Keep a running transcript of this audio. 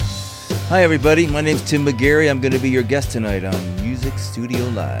Hi, everybody. My name's Tim McGarry. I'm going to be your guest tonight on Music Studio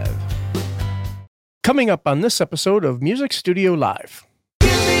Live. Coming up on this episode of Music Studio Live.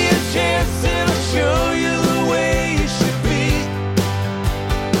 Give me a chance and I'll show you the way it should be.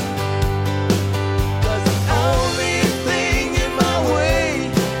 'Cause the only thing in my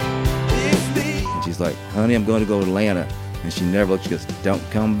way is me. And she's like, honey, I'm going to go to Atlanta. And she never looked. She goes, don't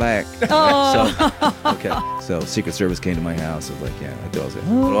come back. Oh. So Secret Service came to my house. I was like, yeah. I was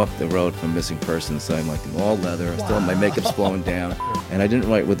off the road from missing persons. So I'm like all leather. Still my makeup's blowing down. And I didn't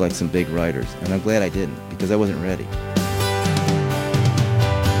write with like some big writers. And I'm glad I didn't because I wasn't ready.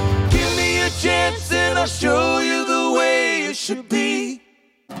 Give me a chance and I'll show you the way it should be.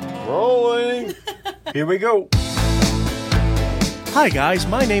 Rolling. Here we go. Hi, guys.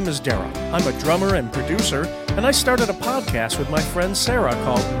 My name is Daryl. I'm a drummer and producer, and I started a podcast with my friend Sarah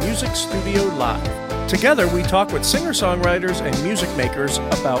called Music Studio Live. Together, we talk with singer-songwriters and music makers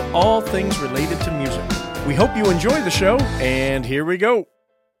about all things related to music. We hope you enjoy the show, and here we go.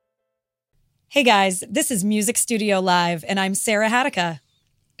 Hey guys, this is Music Studio Live, and I'm Sarah Hattica.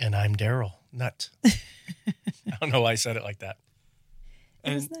 And I'm Daryl Nutt. I don't know why I said it like that.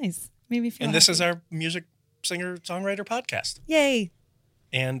 It was nice. Made me feel And this happy. is our music singer-songwriter podcast. Yay.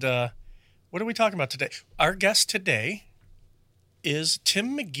 And what are we talking about today? Our guest today is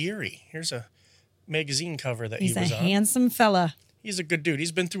Tim McGarry. Here's a magazine cover that He's he was a on. handsome fella. He's a good dude.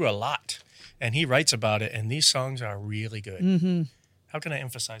 He's been through a lot, and he writes about it, and these songs are really good. Mm-hmm. How can I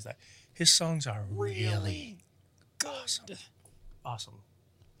emphasize that? His songs are really awesome. Awesome.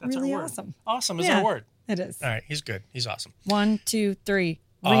 That's Really our word. awesome. Awesome is Yeah. our word. It is. All right, he's good. He's awesome. 1, 2, 3.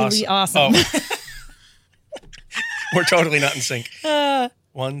 Really awesome. Oh. We're totally not in sync.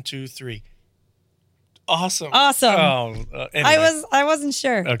 1, 2, 3. Awesome. Awesome. Oh, anyway. I wasn't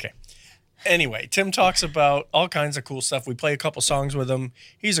sure. Okay. Anyway, Tim talks about all kinds of cool stuff. We play a couple songs with him.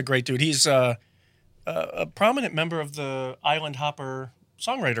 He's a great dude. He's a prominent member of the Island Hopper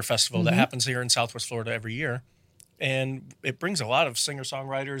Songwriter Festival that happens here in Southwest Florida every year. And it brings a lot of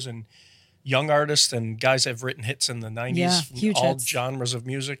singer-songwriters and young artists and guys that have written hits in the 90s. Yeah, huge all hits. genres of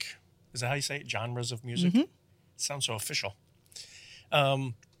music. Is that how you say it? Genres of music? Mm-hmm. Sounds so official.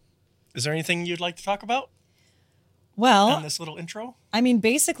 Is there anything you'd like to talk about on Well, this little intro? I mean,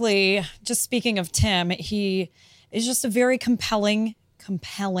 basically, just speaking of Tim, he is just a very compelling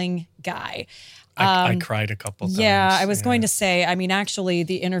guy. I cried a couple times. Yeah, I was going to say, I mean, actually,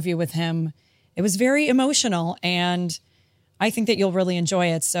 the interview with him, it was very emotional, and I think that you'll really enjoy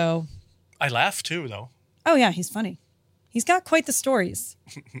it. So, I laugh too, though. oh yeah, he's funny. He's got quite the stories.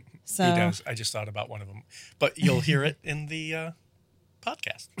 So, He does. I just thought about one of them. But you'll hear it in the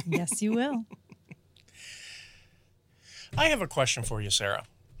podcast. yes, you will. I have a question for you, Sarah.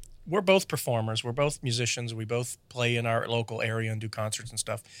 We're both performers. We're both musicians. We both play in our local area and do concerts and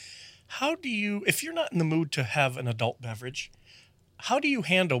stuff. How do you, if you're not in the mood to have an adult beverage, how do you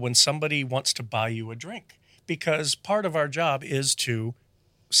handle when somebody wants to buy you a drink? Because part of our job is to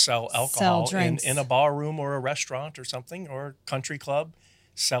sell alcohol drinks. in a bar room or a restaurant or something or country club.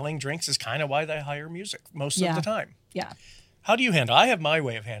 Selling drinks is kind of why they hire music most of Yeah. the time. Yeah. How do you handle? I have my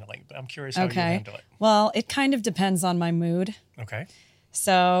way of handling, but I'm curious how you Okay. handle it. Well, it kind of depends on my mood. Okay.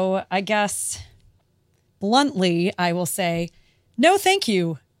 So, I guess bluntly, I will say, no, thank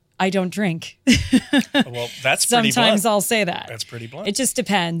you. I don't drink. Well, that's pretty Sometimes blunt. I'll say that. That's pretty blunt. It just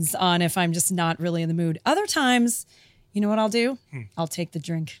depends on if I'm just not really in the mood. Other times, you know what I'll do? Hmm. I'll take the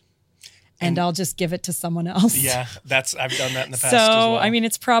drink and I'll just give it to someone else. Yeah, I've done that in the past So, as well. I mean,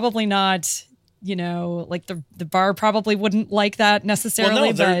 it's probably not, like the bar probably wouldn't like that necessarily,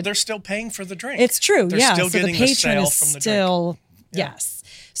 well, no, but they're still paying for the drink. it's true. They're yeah. still So the getting the patron sale is from the drink. still, yes.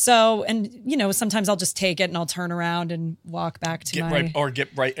 So, and sometimes I'll just take it and I'll turn around and walk back to Get my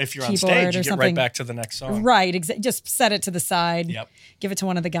right if you're on keyboard stage, or you get something. right back to the next song. Right. Just set it to the side. Yep. Give it to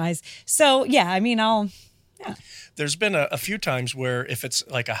one of the guys. So, yeah, I mean, There's been a few times where if it's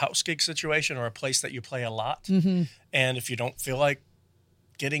like a house gig situation or a place that you play a lot, Mm-hmm. and if you don't feel like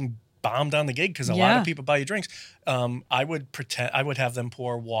getting bombed on the gig because a lot Yeah. of people buy you drinks, I would have them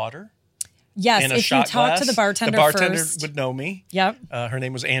pour water yes, in a if you shot talk glass. to the bartender first. would know me. Yep. Her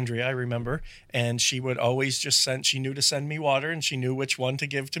name was Andrea, I remember, and she would always just she knew to send me water, and she knew which one to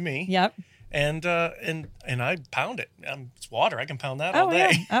give to me. Yep. And I pound it. It's water. I can pound that all Oh, day.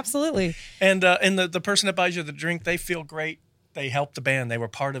 yeah, absolutely. And the person that buys you the drink, they feel great. They helped the band. They were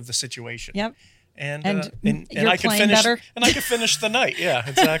part of the situation. Yep. And you're I could playing finish better? and I could finish the night. Yeah,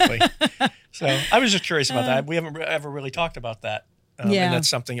 exactly. So I was just curious about that. We haven't ever really talked about that. Yeah. And that's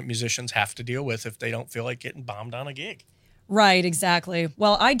something that musicians have to deal with if they don't feel like getting bombed on a gig. Right, exactly.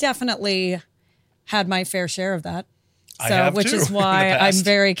 Well, I definitely had my fair share of that. I So, have which too, is in why the I'm past.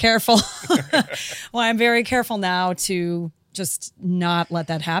 very careful. Why I'm very careful now to just not let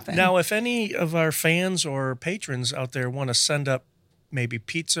that happen. Now, if any of our fans or patrons out there want to send up maybe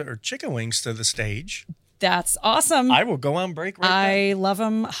pizza or chicken wings to the stage, That's awesome. I will go on break right now. I love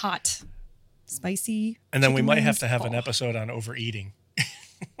them hot, spicy. And then we chicken might have wings. to have an Oh. episode on overeating.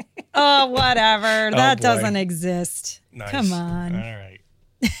 Oh, whatever. That boy. doesn't exist. Nice. Come on. All right.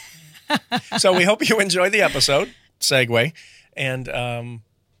 So we hope you enjoy the episode, segue. And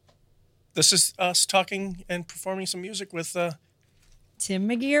this is us talking and performing some music with Tim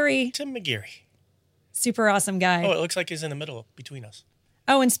McGeary, Tim McGeary. super awesome guy. Oh, it looks like he's in the middle between us.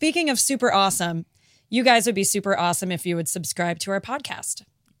 Oh, and speaking of super awesome, you guys would be super awesome if you would subscribe to our podcast.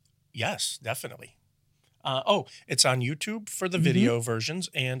 Yes, definitely. It's on YouTube for the video versions,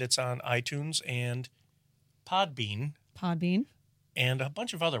 and it's on iTunes and Podbean Podbean. and a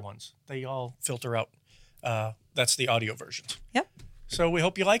bunch of other ones. They all filter out. That's the audio versions. Yep. So we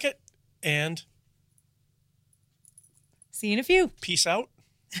hope you like it, and See you in a few. peace out.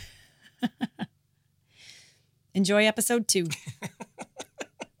 Enjoy episode 2.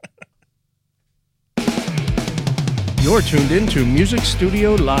 You're tuned into Music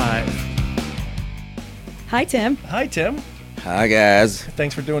Studio Live. Hi, Tim. Hi, Tim. Hi, guys.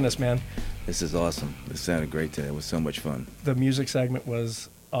 Thanks for doing this, man. This is awesome. This sounded great today. It was so much fun. The music segment was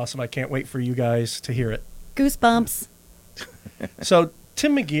awesome. I can't wait for you guys to hear it. Goosebumps. So,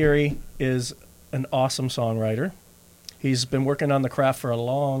 Tim McGeary is an awesome songwriter. He's been working on the craft for a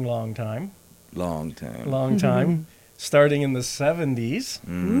long, long time. Long time. Long time. Starting in the 70s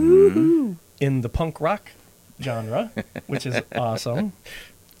Mhm. in the punk rock genre, which is awesome.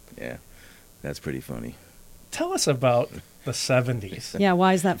 Yeah, that's pretty funny. Tell us about the 70s Yeah,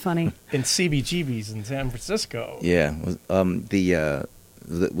 why is that funny? in CBGB's in San Francisco. Yeah, with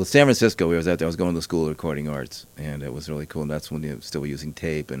San Francisco, we was out there. I was going to the School of Recording Arts, and it was really cool. And that's when they were still using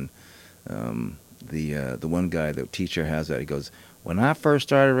tape. And the one guy, the teacher, has that. He goes, "When I first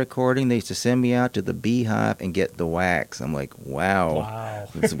started recording, they used to send me out to the Beehive and get the wax." I'm like, "Wow, Wow.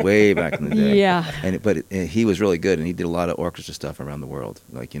 it's way back in the day." Yeah. But he was really good, and he did a lot of orchestra stuff around the world,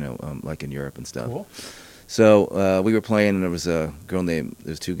 like like in Europe and stuff. Cool. So we were playing, and there was a girl named.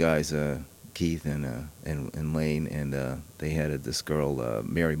 There's two guys, Keith and Lane, and they had this girl,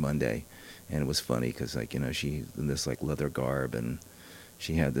 Mary Monday, and it was funny because she in this like leather garb, and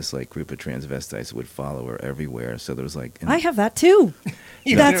she had this like group of transvestites that would follow her everywhere. So there was like I have that too.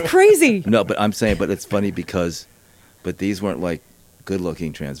 You That's do. crazy. no, but I'm saying, but it's funny because, but these weren't like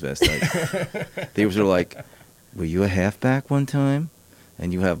good-looking transvestites. They were like, "Were you a halfback one time?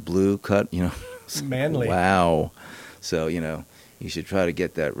 And you have blue cut, Manly. Wow. So, you should try to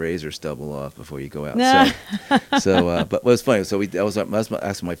get that razor stubble off before you go out. But it was funny. So that was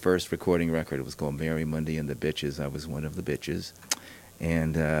actually my first recording record. It was called Mary Monday and the Bitches. I was one of the bitches.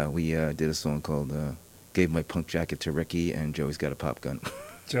 And we did a song called Gave My Punk Jacket to Ricky, and Joey's Got a Pop Gun.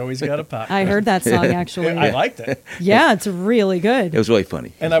 Joey's got a pop. I heard that song actually. I liked it. Yeah, it's really good. It was really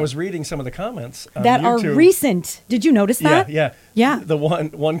funny. And I was reading some of the comments on That are YouTube. recent. Did you notice that? Yeah. Yeah. The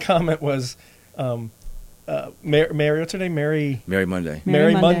one comment was, Mary, what's her name? Mary Mary Monday.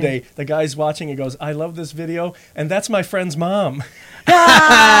 Mary Monday. Monday. The guy's watching and goes, "I love this video, and that's my friend's mom."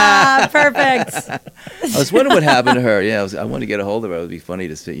 Ah, perfect. I was wondering what happened to her. Yeah, I wanted to get a hold of her. It would be funny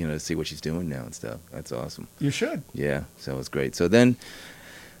to see, to see what she's doing now and stuff. That's awesome. You should. Yeah, so it was great. So then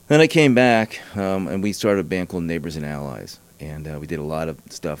I came back, and we started a band called Neighbors and Allies, and we did a lot of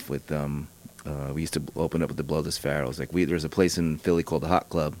stuff with. We used to open up with the Bloodless Pharaohs. Like there was a place in Philly called the Hot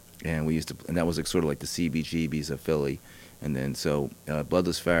Club, and that was like sort of like the CBGBs of Philly. And then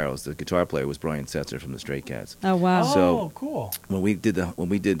Bloodless Pharaohs, the guitar player was Brian Setzer from the Stray Cats. Oh wow. Oh, cool. When we did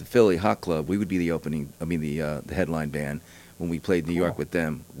the Philly Hot Club, we would be the headline band. When we played New York with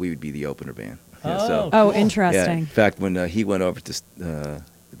them, we would be the opener band. Yeah, Oh, Oh, cool. yeah, interesting. in fact, when he went over to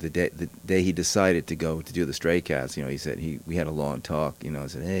the day he decided to go to do the Stray Cats, he said we had a long talk. I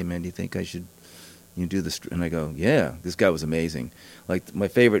said, "Hey man, do you think I should do this?" And I go, "Yeah." This guy was amazing. Like my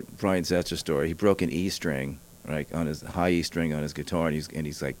favorite Brian Setzer story, he broke an E string, right, on his high E string on his guitar, and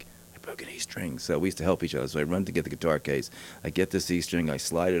he's like, "I broke an E string." So we used to help each other. So I run to get the guitar case. I get this E string, I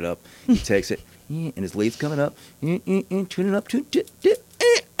slide it up. He takes it, and his lead's coming up, tune it up,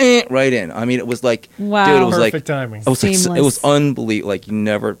 right in. I mean, it was like, Wow. dude, it was Perfect like timing. It was like, it Seamless. was unbelievable. Like you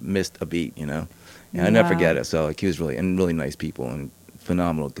never missed a beat, And I never Wow. forget it. So like he was really nice people and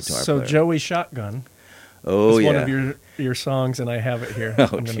phenomenal guitar So player. Joey Shotgun Oh is yeah. one of your songs, and I have it here. Oh, I'm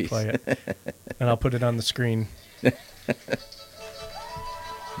going to jeez. play it, and I'll put it on the screen.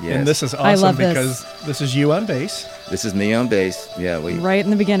 Yes. And this is I awesome love this. because this is you on bass, This is me on bass. Yeah, we Right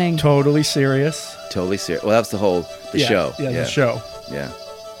in the beginning. totally serious. totally serious. Well, that's the Yeah, show. Yeah, the show. Yeah.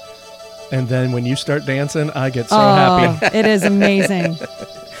 And then when you start dancing, I get so Oh, happy. it is amazing.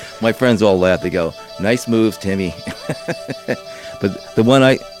 My friends all laugh. They go, "Nice moves, Timmy." But the one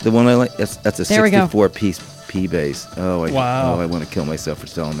I like, that's a There we go. 64-piece P bass. Oh, Wow. I want to kill myself for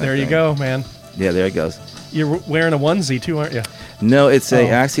selling that. There you thing. go, man. Yeah, there it goes. You're wearing a onesie too, aren't you? No, it's Oh.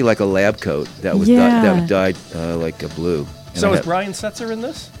 actually like a lab coat that was Yeah. that was dyed like a blue. And So I is have- Brian Setzer in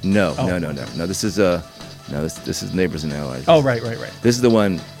this? No, Oh. no. This is this is Neighbors and Allies. Oh, right. This is the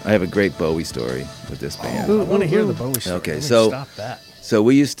one. I have a great Bowie story with this band. I want to hear the Bowie story. Okay, Let me so- stop that. So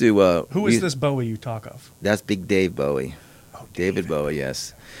we used to. Who is this Bowie you talk of? That's Big Dave Bowie. Oh, David Bowie,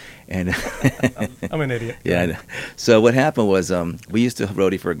 yes. And I'm an idiot. yeah. I know. So what happened was we used to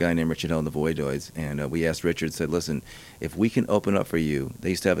roadie for a guy named Richard Hill and the Voidoids, and we asked Richard, said, "Listen, if we can open up for you, they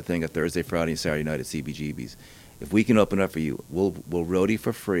used to have a thing a Thursday, Friday, and Saturday night at CBGB's. If we can open up for you, we'll roadie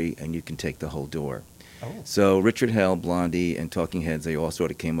for free, and you can take the whole door." Oh. So Richard Hell, Blondie, and Talking Heads, they all sort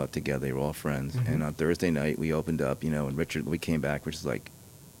of came up together. They were all friends. Mm-hmm. And on Thursday night, we opened up, and we came back, which is like,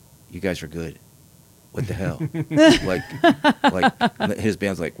 "You guys are good. What the hell?" like his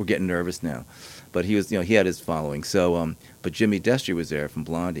band's like, "We're getting nervous now," but he was, he had his following. So, but Jimmy Destry was there from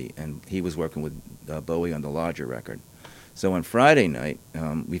Blondie, and he was working with Bowie on the Lodger record. So on Friday night,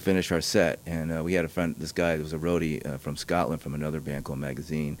 we finished our set, and we had a friend, this guy that was a roadie from Scotland from another band called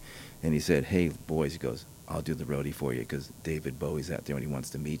Magazine, and he said, "Hey boys," he goes, "I'll do the roadie for you because David Bowie's out there and he wants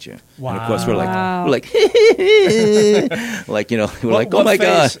to meet you." And of course we're like, Wow. we're like, "Oh What my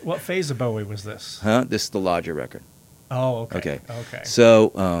god." What phase of Bowie was this? Huh? This is the Lodger record. Oh, okay. Okay. Okay.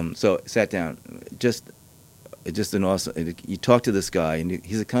 So, so sat down. Just an awesome. You talk to this guy, and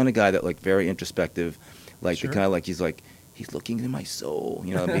he's the kind of guy that like very introspective, like Sure. the kind of like he's looking into my soul,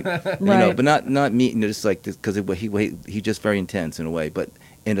 What I mean? Right. But not me. Just like this because he just very intense in a way, but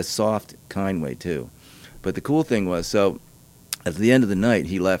in a soft, kind way too. But the cool thing was, so at the end of the night,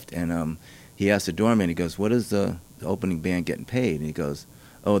 he left, and he asked the doorman. He goes, "What is the opening band getting paid?" And he goes,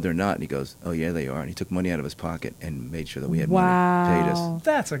 "Oh, they're not." And he goes, "Oh, yeah, they are." And he took money out of his pocket and made sure that we had money paid us. Wow.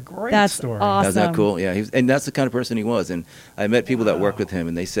 That's a great That's story. awesome. Isn't that cool? Yeah, and that's the kind of person he was. And I met people that worked with him,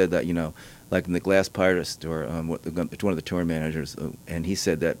 and they said that like in the Glass Pirate store, one of the tour managers, and he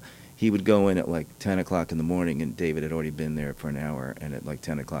said that he would go in at like 10 o'clock in the morning, and David had already been there for an hour, and at like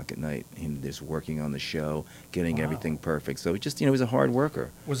 10 o'clock at night, he just working on the show, getting Wow. everything perfect. So he just, he was a hard worker.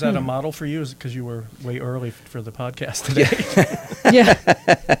 Was that a model for you? Is it because you were way early for the podcast today? Yeah.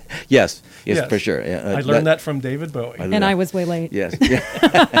 Yes, Yes. for sure. Yeah, I learned that from David Bowie. And I was way late. Yes.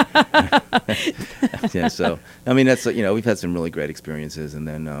 Yeah. Yeah. So I mean, that's we've had some really great experiences, and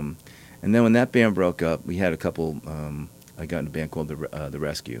then when that band broke up, we had a couple. I got in a band called the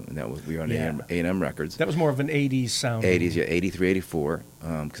Rescue, and we were on Yeah. A&M Records. That was more of an 80s sound. 80s, yeah, 83, 84,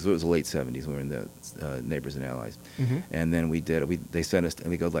 because it was the late 70s. We were in the Neighbors and Allies, and then they sent us, and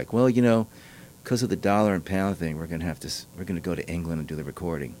we go like, well, because of the dollar and pound thing, we're gonna go to England and do the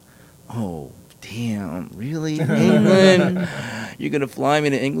recording. Oh, damn, really? England? You're going to fly me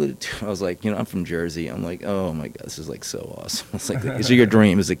to England? I was like, I'm from Jersey. I'm like, oh my God, this is like so awesome. It's like, it's your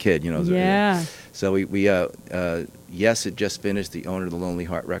dream as a kid, Yeah. So Yes, it just finished the Owner of the Lonely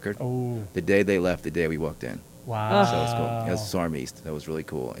Heart record. Oh, The day they left, the day we walked in. wow. So it was cool. That was Sarm East. That was really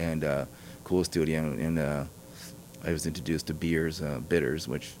cool. And cool studio. And I was introduced to bitters,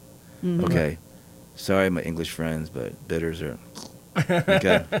 which, okay, sorry, my English friends, but bitters are,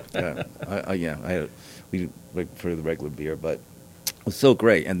 okay. We went for the regular beer, but it was so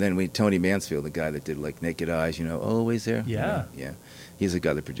great. And then Tony Mansfield, the guy that did like Naked Eyes, Always There. Yeah. Yeah. He's the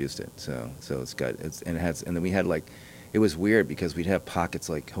guy that produced it. So and then we had like, it was weird because we'd have pockets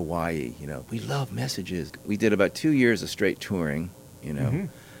like Hawaii, we love Messages. We did about 2 years of straight touring, and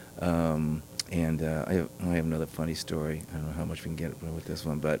I have another funny story. I don't know how much we can get with this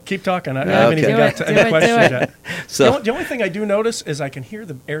one, but Keep talking. I Yeah, haven't even okay. got to any questions yet. so The only thing I do notice is I can hear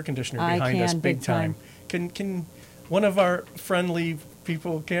the air conditioner I behind us can, big big time. Can one of our friendly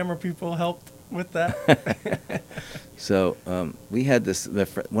people, camera people, help with that? So we had this.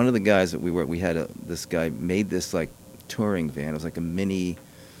 One of the guys that we had this guy made this like touring van. It was like a mini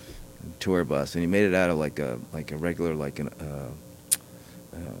tour bus, and he made it out of like a regular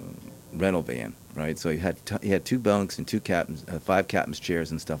rental van, right? So he had two bunks and 5 captain's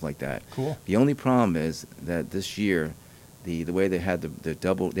chairs and stuff like that. Cool. The only problem is that this year, the way they had the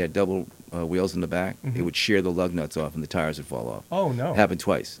double wheels in the back, it would shear the lug nuts off and the tires would fall off. Oh, no. It happened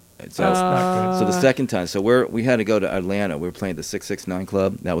twice. So That's not So the second time, we had to go to Atlanta. We were playing the 669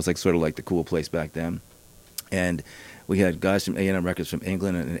 Club. That was like sort of like the cool place back then. And we had guys from A&M Records from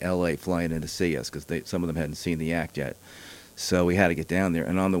England and L.A. flying in to see us because some of them hadn't seen the act yet. So we had to get down there.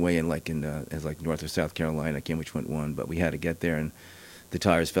 And on the way in, as North or South Carolina, I can't remember which one won, but we had to get there, and the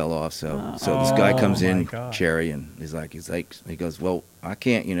tires fell off. So this guy comes in, Cherry, and he goes, well, I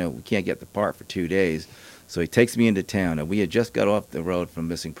can't, we can't get the part for 2 days. So he takes me into town, and we had just got off the road from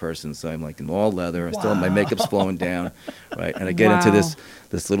Missing Persons, so I'm like in all leather. I still have my makeup's flowing down, right? And I get into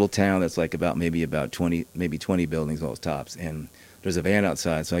this little town that's like maybe 20 buildings, all tops, and there's a van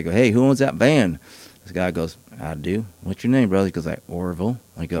outside. So I go, hey, who owns that van? This guy goes, I do. What's your name, brother? He goes, Orville.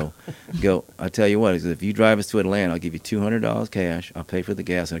 I go, I tell you what, he says, if you drive us to Atlanta, I'll give you $200 cash. I'll pay for the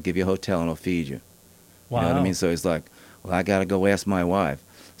gas, and I'll give you a hotel, and I'll feed you. Wow. You know what I mean? So he's like, well, I got to go ask my wife.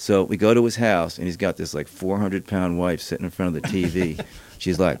 So we go to his house, and he's got this 400-pound wife sitting in front of the TV.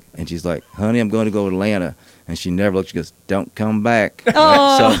 She's like, honey, I'm going to go to Atlanta. And she never looked. She goes, don't come back.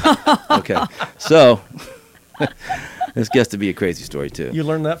 Oh. So, okay. So this gets to be a crazy story, too. You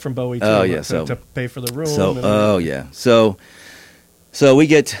learned that from Bowie, too. Oh, yeah. To pay for the room. So we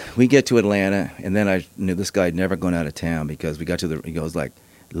get to Atlanta, and then I knew this guy had never gone out of town because we got to he goes like,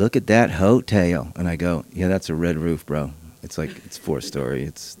 look at that hotel. And I go, yeah, that's a red roof, bro. It's 4-story.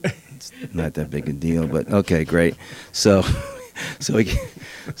 It's not that big a deal, but okay, great. So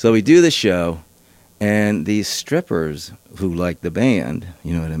we do the show, and these strippers who like the band,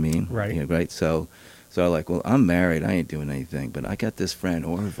 you know what I mean? Right. Yeah, right. So I'm like, well, I'm married. I ain't doing anything, but I got this friend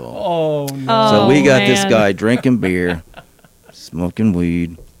Orville. Oh no. So we got this guy drinking beer, smoking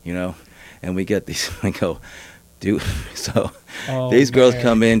weed, and we get these. I go, dude. So these girls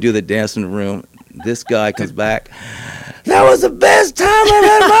come in, do the dance in the room. This guy comes back. That was the best time I've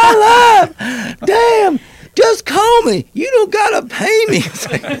had in my life. Damn, just call me. You don't got to pay me.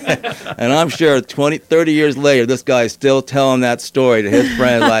 And I'm sure 20, 30 years later, this guy's still telling that story to his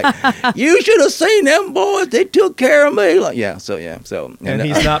friends. Like, you should have seen them boys. They took care of me. Like, So. And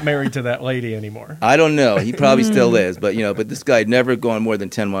he's not married to that lady anymore. I don't know. He probably still is. But, but this guy had never gone more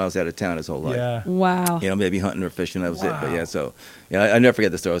than 10 miles out of town his whole life. Yeah. Wow. Maybe hunting or fishing. That was it. But, so... Yeah, I never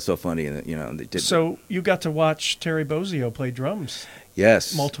forget the story. It was so funny, and they did. So you got to watch Terry Bozzio play drums.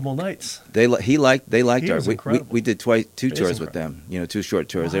 Yes, multiple nights. They liked ours. We did two tours with them. 2 short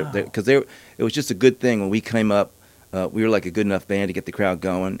tours. Wow. Because it was just a good thing when we came up. We were like a good enough band to get the crowd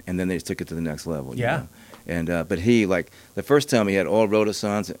going, and then they just took it to the next level. You know? And but he the first time he had all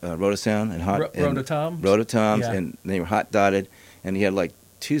Rotosound and hot Rototoms, and they were hot dotted, and he had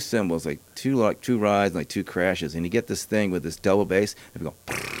 2 cymbals, two rides, and 2 crashes, and you get this thing with this double bass, and you go.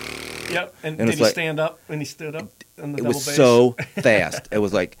 Yep, and did he stand up? And he stood up in the double bass? It was so fast. It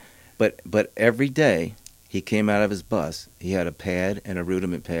was but every day he came out of his bus, he had a pad and a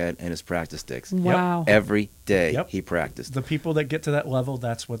rudiment pad and his practice sticks. Wow. Every day he practiced. The people that get to that level,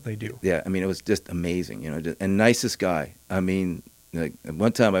 that's what they do. Yeah, I mean, it was just amazing, and nicest guy. I mean,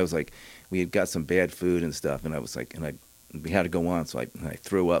 one time I was we had got some bad food and stuff, and I was we had to go on, so I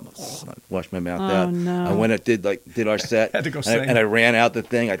threw up, I washed my mouth out. No. I went and did our set, had to go sing. And I ran out the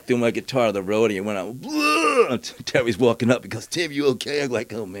thing. I threw my guitar to the road, and it went out. Terry's walking up. He goes, Tim, you okay? I'm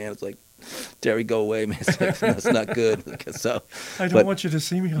like, oh man, it's like, Terry, go away, man. That's not good. So I don't want you to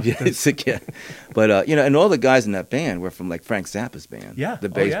see me like this. But and all the guys in that band were from Frank Zappa's band. Yeah, the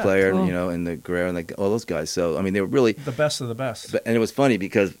bass player, cool. And the Guerrero, and all those guys. So I mean, they were really the best of the best. And it was funny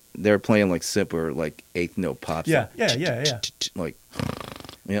because they were playing simpler, eighth note pops. Yeah. Well,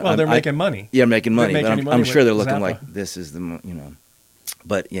 they're making money. Yeah, making money. They're making but money I'm sure they're looking Zappa. like this is the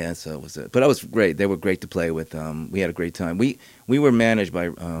But yeah, so it was it. But that was great. They were great to play with. We had a great time. We were managed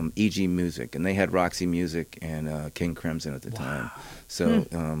by EG Music, and they had Roxy Music and King Crimson at the time. So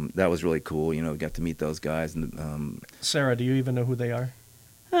that was really cool. We got to meet those guys. And Sarah, do you even know who they are?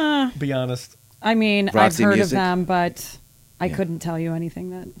 Be honest. I mean, Roxy I've heard Music? of them, but I couldn't tell you anything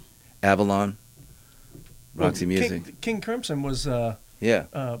that. Avalon, Roxy Music. King Crimson was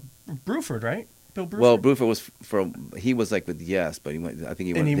Bruford, right? Bill Bruford? Well, Bruford was he was with Yes, but he went. I think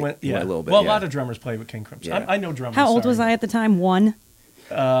he went a little bit. Well, a lot of drummers played with King Crimson. Yeah. I know drummers. How old was I at the time? 1?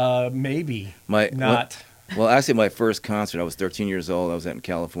 Maybe. Not. Well, actually, my first concert, I was 13 years old. I was out in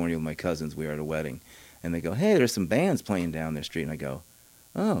California with my cousins. We were at a wedding, and they go, "Hey, there's some bands playing down their street." And I go,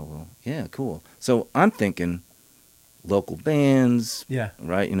 "Oh, well, yeah, cool." So I'm thinking, local bands,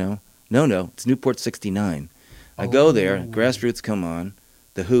 right? No, it's Newport 69. I go there, Grassroots come on,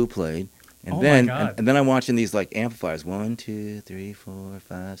 The Who played. And then I'm watching these amplifiers. 1, 2, 3, 4,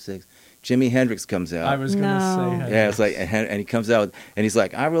 5, 6. Jimi Hendrix comes out. I was going to say. Yeah, it's and he comes out and he's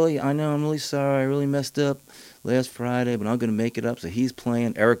like, I know, I'm really sorry, I really messed up. last Friday, but I'm going to make it up. So he's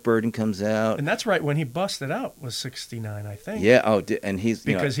playing. Eric Burden comes out. And that's right when he busted out was 69, I think. Yeah. Oh, and he's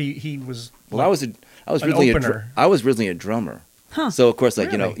because he was. Well, I was an originally opener. I was originally a drummer. Huh. So of course,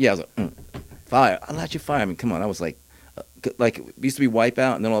 like Really? I was like, fire. I'll let you fire. I mean, come on. I was like it used to be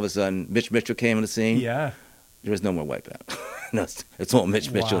Wipeout, and then all of a sudden Mitch Mitchell came on the scene. Yeah. There was no more Wipeout. No, it's all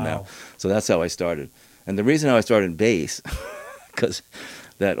Mitch Mitchell Wow. now. So that's how I started. And the reason how I started bass, because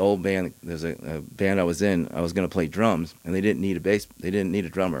that old band, there's a band I was in, I was going to play drums, and they didn't need a bass. They didn't need a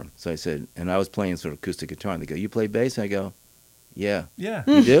drummer. So I said, and I was playing sort of acoustic guitar, and they go, you play bass? I go, yeah. Yeah.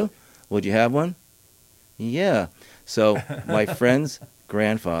 You do? Well, do you have one? Yeah. So my friend's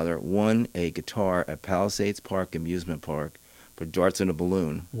grandfather won a guitar at Palisades Park Amusement Park for Darts and a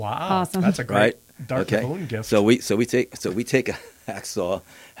Balloon. Wow. Awesome. That's a great Right? Dark Okay. Balloon gift. So we take a hacksaw,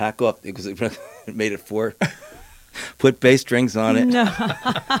 hack off because it made it 4, put bass strings on it, No.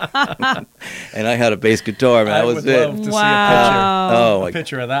 and I had a bass guitar. Man, I that was would it. love to see Wow. a Oh, picture. my A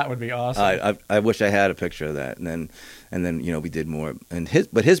picture of that would be awesome. I wish I had a picture of that. And then we did more. And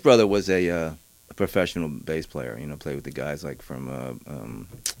his brother was a professional bass player. Played with the guys like from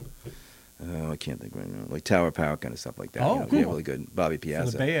I can't think right now, like Tower Power kind of stuff like that. Oh, Yeah, cool. really good. Bobby From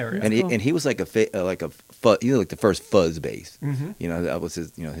Piazza. the Bay Area. And Cool. he was like a fuzz, like the first fuzz bass. Mhm. That was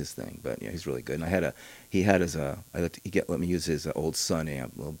his his thing. But yeah, he's really good. And he let me use his old Sun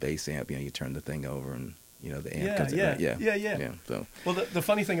amp, little bass amp. You turn the thing over and the amp comes Yeah, out. Yeah. So Well, the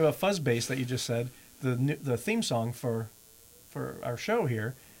funny thing about fuzz bass that you just said, the theme song for our show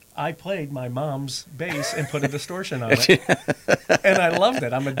here, I played my mom's bass and put a distortion on it, and I loved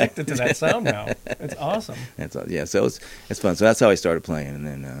it. I'm addicted to that sound now. It's awesome. that's all, yeah. So it's fun. So that's how I started playing, and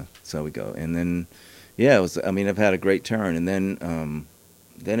then so we go, and then yeah, it was. I mean, I've had a great turn, and then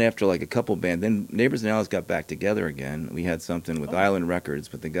after like a couple bands, then Neighbors and Allies got back together again. We had something with Island Records,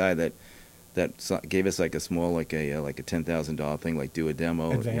 but the guy that gave us like a small like a $10,000 thing, like do a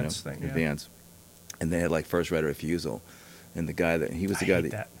demo, Advance thing, yeah. advance, and they had like First Right of Refusal, and the guy that he was the guy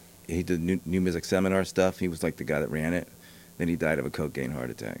hate that. that. He did new music seminar stuff. He was like the guy that ran it. Then he died of a cocaine heart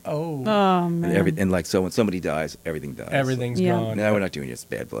attack. Oh, Oh, man. And like so, when somebody dies, everything dies. everything's Yeah. gone. Now we're not doing it. It's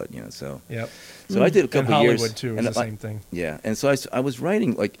bad blood, So Yep. I did a And couple Hollywood years. too and is the same thing. Yeah, and so I was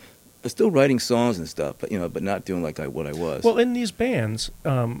writing I was still writing songs and stuff, but but not doing like what I was. Well, in these bands,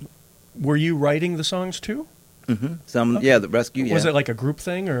 were you writing the songs too? Some okay. yeah, the Rescue. Yeah. Was it like a group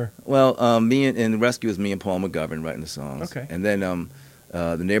thing or? Well, me and the Rescue was me and Paul McGovern writing the songs. Okay. And then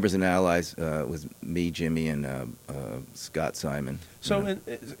the Neighbors and Allies was me, Jimmy, and Scott Simon. So,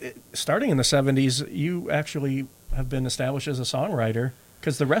 starting in the 70s, you actually have been established as a songwriter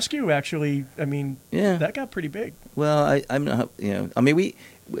because the Rescue actually, I mean, Yeah. that got pretty big. Well, I'm not, I mean,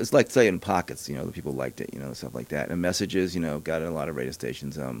 it's like saying Pockets, the people liked it, stuff like that. And Messages, got in a lot of radio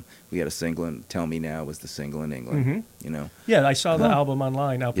stations. We had a single, and Tell Me Now was the single in England, Yeah, I saw the album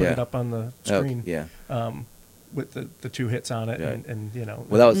online. I'll put Yeah. it up on the Oh, screen yeah. with the 2 hits on it Yeah. and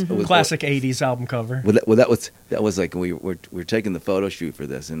Well, that was, it was classic 80s album cover. Well, that was like we were taking the photo shoot for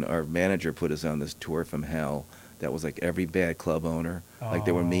this, and our manager put us on this tour from hell. That was like every bad club owner, like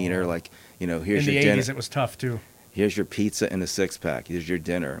they were meaner, like here's In your the dinner. 80s, it was tough too. Here's your pizza and a 6-pack. Here's your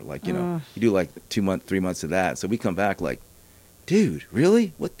dinner. Like, you do like 3 months of that. So we come back like, dude,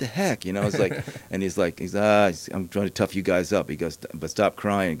 really? What the heck? It's like, and he's I'm trying to tough you guys up. He goes, but stop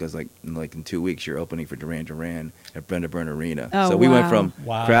crying. He goes like in 2 weeks, you're opening for Duran Duran at Brenda Byrne Arena. Oh, so we went wow. from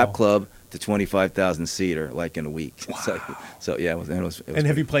Wow. crap club to 25,000 seater like in a week. So yeah, it was And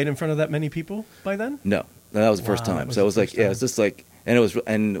have you played in front of that many people by then? No, that was the first Wow, that time. was So it the was like, first yeah, it time. was just like, and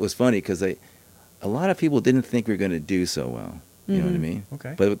it was funny because a lot of people didn't think we were going to do so well. You know what I mean?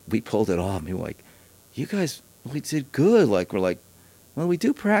 Okay. But we pulled it off. And we were like, you guys, we did good. Like, we're like, well, we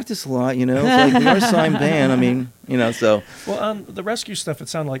do practice a lot, It's like we are a signed band. I mean, so. Well, on the Rescue stuff, it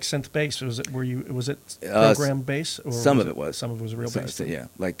sounded like synth bass. Was it programmed bass? Or Some of it was. Some of it was real bass. So, yeah,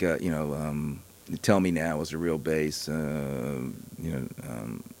 like, Tell Me Now was a real bass.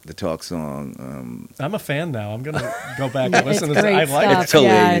 The talk song. I'm a fan now. I'm gonna go back and It's listen to this. great I stuff. like It's totally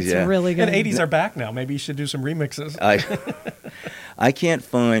yeah, 80s, it's yeah. really it. good. And 80s are back now. Maybe you should do some remixes. I can't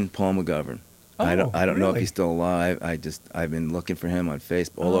find Paul McGovern. I don't know if really? he's still alive. I've been looking for him on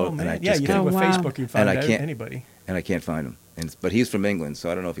Facebook. Oh, man. And I Yeah, just you can't, think with wow. Facebook you'd find And I can't- anybody. and I can't find him. But he's from England, so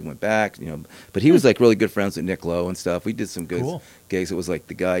I don't know if he went back. But he was like really good friends with Nick Lowe and stuff. We did some good Cool. gigs. It was like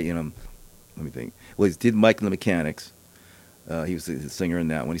the guy, let me think. Well, he did Mike and the Mechanics. He was the singer in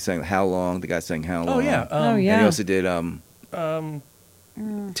that one. He sang How Long. The guy sang How Long. Oh yeah. Oh, yeah. And he also did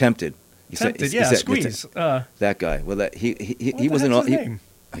Tempted. He sang- Tempted. he Yeah. sang- Squeeze. that guy. Well, that he What wasn't the all. heck's his name?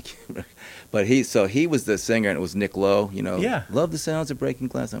 I can't remember. But he was the singer, and it was Nick Lowe. You know, Yeah. Love the Sounds of Breaking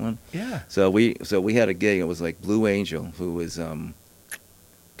Glass. That one. Yeah. So we had a gig. It was like Blue Angel, who was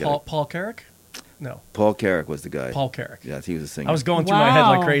Paul Carrick? No, Paul Carrick was the guy. Paul Carrick. Yes, he was a singer. I was going through my head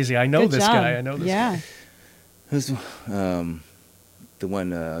like Wow. crazy. I know Good this job. guy. I know this Yeah. guy. Who's the one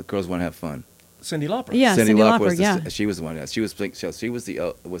Girls Want to Have Fun. Cyndi Lauper. Yeah, Cyndi Lauper, was the, yeah. she was the one. Yeah. She was was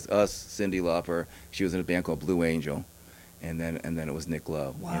us, Cyndi Lauper. She was in a band called Blue Angel, and then it was Nick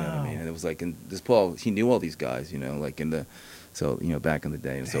Lowe. You know what I mean? And it was like, and this Paul, he knew all these guys. You know, like in the, so you know, back in the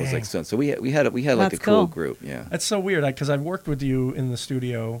day. And so it was like, so we had like That's a cool cool. group. Yeah. That's so weird because I've worked with you in the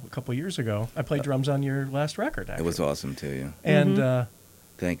studio a couple of years ago. I played drums on your last record, actually. It was awesome too. Yeah. And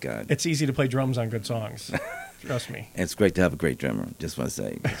Thank God. it's easy to play drums on good songs. Trust me. And it's great to have a great drummer. Just want to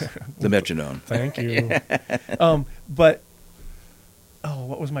say, the metronome. Thank you. But,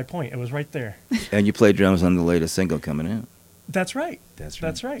 what was my point? It was right there. And you play drums on the latest single coming out. That's right. That's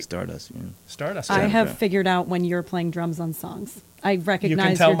That's right. Stardust. Yeah. Stardust. I Yeah. have figured out when you're playing drums on songs. I recognize You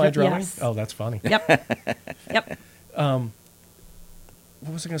can tell your my drum- drumming? Yes. Oh, that's funny. Yep. Yep.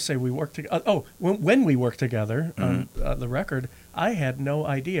 What was I going to say? We worked together. When we worked together on the record, I had no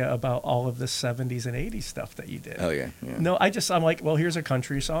idea about all of the 70s and 80s stuff that you did. Oh yeah. No, I'm like, well, here's a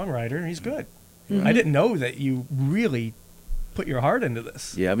country songwriter. He's good. Mm-hmm. I didn't know that you really put your heart into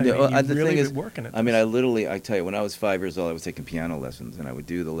this. Yeah, I mean, you the really thing is, been working at I mean, this. I tell you, when I was 5 years old, I was taking piano lessons, and I would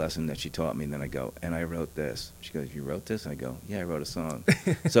do the lesson that she taught me, and then I go, and I wrote this. She goes, "You wrote this?" I go, "Yeah, I wrote a song."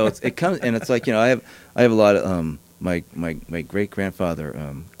 So it comes, and it's like, you know, I have a lot of my great grandfather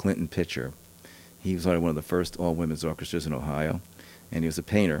Clinton Pitcher. He was one of the first all women's orchestras in Ohio, and he was a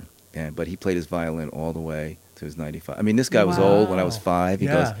painter, but he played his violin all the way to his 95. I mean, this guy was old when I was 5. He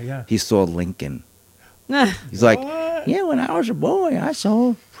Yeah, goes, yeah. he saw Lincoln. He's like, yeah, when I was a boy, I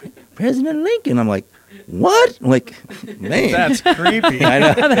saw President Lincoln. I'm like, what? Like, man. That's creepy. I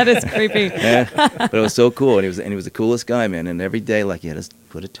know. That is creepy. Yeah. But it was so cool, and he was the coolest guy, man. And every day, like, he had to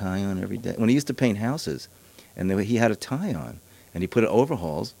put a tie on every day. When he used to paint houses, and then he had a tie on, and he put it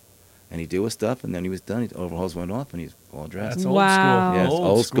overhauls, and he'd do his stuff, and then he was done. His overhauls went off, and he's all dressed. That's Wow. Yes,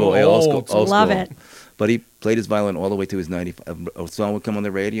 old school. old school. Love it. But he played his violin all the way to his 95. A song would come on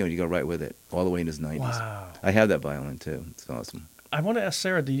the radio, and you go right with it, all the way in his 90s. Wow. I have that violin too. It's awesome. I want to ask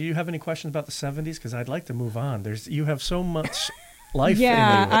Sarah, do you have any questions about the 70s? Because I'd like to move on. You have so much life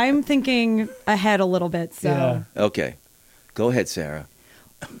Yeah, in you. I'm thinking ahead a little bit. So, Yeah. Okay, go ahead, Sarah.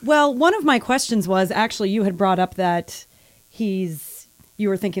 well, one of my questions was actually you had brought up that you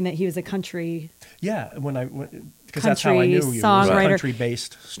were thinking that he was a country. Yeah, because that's how I knew you. Songwriter.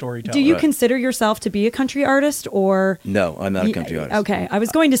 Country-based storyteller. Do you Right. consider yourself to be a country artist, or? No, I'm not a country artist. Okay, I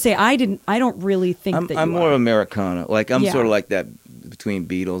was going to say I don't really think that I'm you more are. Americana. Like I'm Yeah. sort of like that between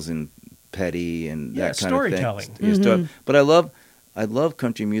Beatles and Petty and Yeah, that kind of storytelling. thing. Yeah, But I love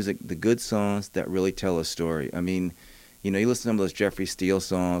country music, the good songs that really tell a story. I mean, you know, you listen to some of those Jeffrey Steele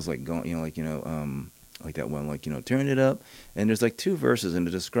songs, like like that one, like, you know, Turn It Up, and there's like 2 verses, and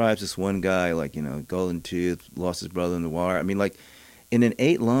it describes this one guy, like, you know, golden tooth, lost his brother in the war. I mean, like, in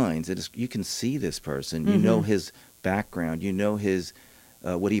 8 lines, you can see this person. You know his background. You know his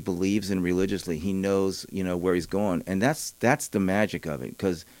what he believes in religiously. He knows, you know, where he's going, and that's the magic of it.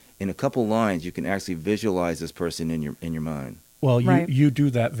 Because in a couple lines, you can actually visualize this person in your mind. Well, Right. you do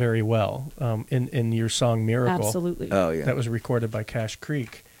that very well in your song Miracle. Absolutely. Oh yeah, That was recorded by Cash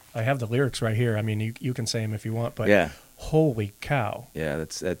Creek. I have the lyrics right here. I mean, you can say them if you want, but yeah, holy cow. yeah.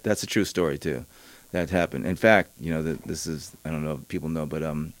 That's a true story too. That happened. In fact, you know, this is, I don't know if people know, but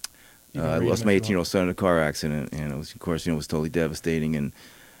You can I read lost them my if you 18-year-old son in a car accident, and it was, of course, you know, it was totally devastating. And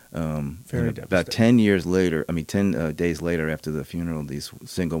Very and about devastating. 10 years later, 10 days later after the funeral, these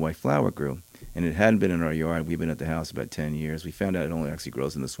single white flower grew, and it hadn't been in our yard. We've been at the house about 10 years. We found out it only actually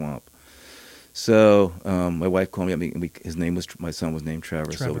grows in the swamp. So my wife called me up. My son was named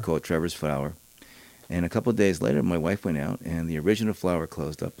Trevor, so we Trevor. call it Trevor's flower. And a couple of days later, my wife went out, and the original flower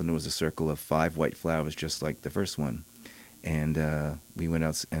closed up, and there was a circle of 5 white flowers, just like the first one. And we went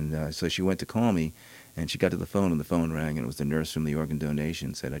out, and so she went to call me, and she got to the phone, and the phone rang, and it was the nurse from the organ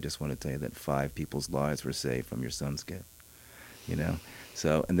donation. Said, "I just want to tell you that 5 people's lives were saved from your son's gift." You know,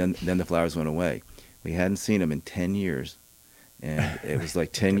 so and then the flowers went away. We hadn't seen them in 10 years, and it was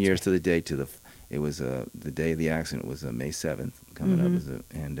like 10 years to the day It was the day of the accident was May 7th coming up,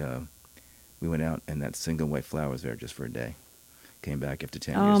 and we went out, and that single white flower was there just for a day. Came back after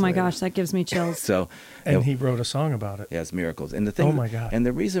 10 years. Oh my later. gosh, that gives me chills. So, And he wrote a song about it. yeah, it's miracles. And the thing, Oh, my God. And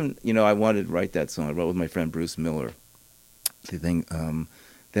the reason, you know, I wanted to write that song, I wrote with my friend Bruce Miller. The thing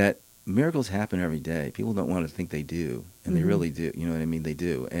that miracles happen every day. People don't want to think they do, and they really do. You know what I mean? They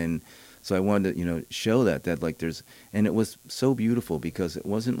do. And So I wanted to, show that like there's, and it was so beautiful because it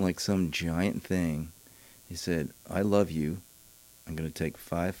wasn't like some giant thing. He said, I love you. I'm going to take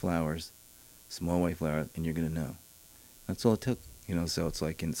 5 flowers, small white flowers, and you're going to know. That's all it took, So it's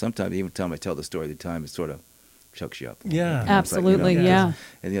like, and sometimes even time I tell the story, the time it sort of chokes you up. Yeah. Absolutely, It's like, yeah.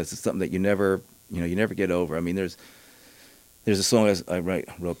 And it's something that you never get over. I mean, there's a song I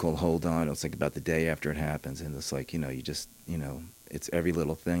wrote called Hold On. It's like about the day after it happens. And it's like, it's every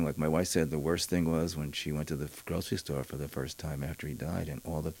little thing. Like my wife said, the worst thing was when she went to the grocery store for the first time after he died, and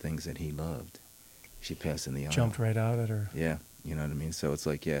all the things that he loved, she passed in the aisle. Jumped right out at her. Yeah, you know what I mean? So it's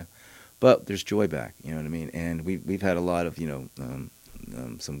like, yeah. But there's joy back, you know what I mean? And we've had a lot of,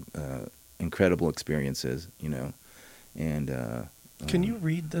 some incredible experiences, and... Can you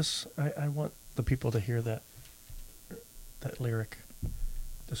read this? I want the people to hear that lyric,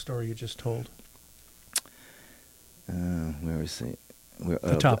 the story you just told. Where is it?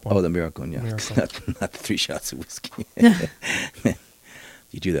 The top one. Oh, the miracle one, yeah. Miracle. not the 3 shots of whiskey.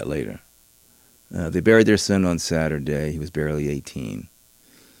 You do that later. They buried their son on Saturday. He was barely 18.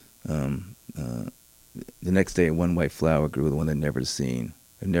 The next day, one white flower grew, the one they'd never seen.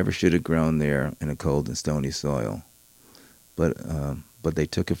 It never should have grown there in a cold and stony soil. But they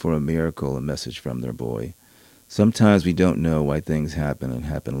took it for a miracle, a message from their boy. Sometimes we don't know why things happen and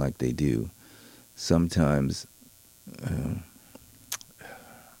happen like they do. Sometimes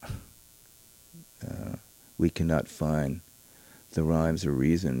we cannot find the rhymes or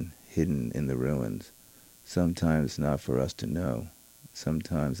reason hidden in the ruins. Sometimes not for us to know.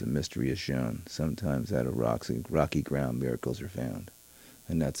 Sometimes the mystery is shown. Sometimes out of rocky ground miracles are found.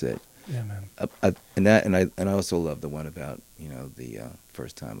 And that's it. Yeah, man. And I also love the one about the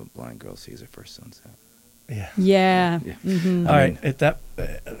first time a blind girl sees her first sunset. Yeah. Yeah. Yeah. All right. At that,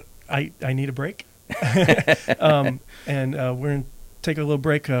 I need a break, and we're gonna take a little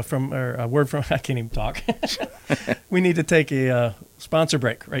break from our word from. I can't even talk. We need to take a sponsor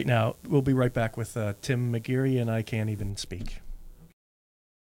break right now. We'll be right back with Tim McGeary, and I can't even speak.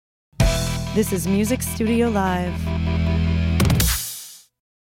 This is Music Studio Live.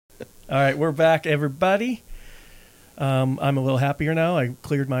 All right, we're back, everybody. I'm a little happier now. I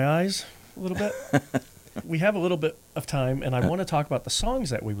cleared my eyes a little bit. We have a little bit of time, and I want to talk about the songs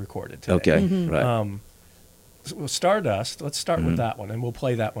that we recorded today. Okay, right. So Stardust, let's start with that one, and we'll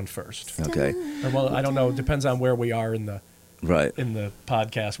play that one first. Okay. Or, well, I don't know. It depends on where we are in the Right. in the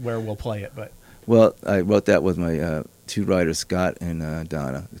podcast, where we'll play it. But Well, I wrote that with my 2 writers, Scott and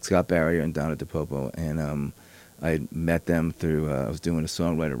Donna, Scott Barrier and Donna DePopo, and I met them through, I was doing a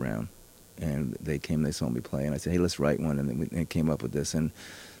songwriter round, and they saw me play, and I said, hey, let's write one, and then we came up with this. And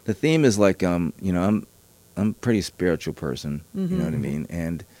the theme is like, I'm a pretty spiritual person, you know what I mean?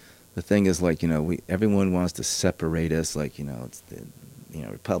 And the thing is like, everyone wants to separate us, like, it's the,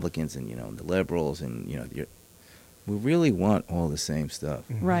 Republicans and, the liberals, and, we really want all the same stuff.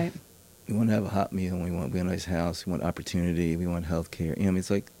 Right. We want to have a hot meal, we want a nice house, we want opportunity, we want health care. It's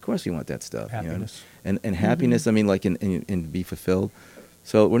like, of course we want that stuff. happiness. And happiness, I mean, like, and be fulfilled.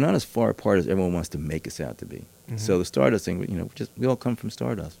 So we're not as far apart as everyone wants to make us out to be. So the Stardust thing, we all come from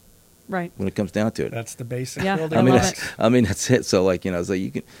Stardust. Right. When it comes down to it. That's the basic Yeah, building I mean, love block. it. I mean, that's it. So like, it's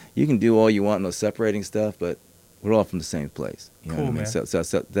like you can do all you want in those separating stuff, but we're all from the same place. You know Cool, what I mean? man. So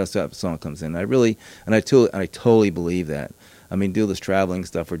that's how the song comes in. I totally believe that. I mean, do this traveling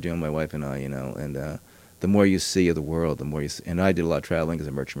stuff we're doing, my wife and I, and the more you see of the world, the more you see. And I did a lot of traveling as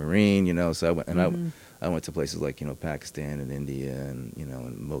a merchant marine, so I went, and I went to places like, Pakistan and India and,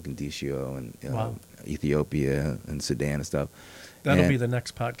 and Mogadishu and Wow. Ethiopia and Sudan and stuff. That'll And- be the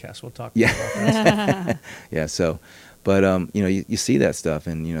next podcast. We'll talk Yeah. about that. Yeah. So, but you see that stuff,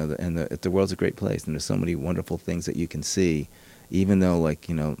 and the world's a great place, and there's so many wonderful things that you can see, even though like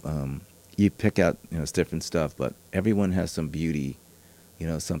you pick out it's different stuff, but everyone has some beauty,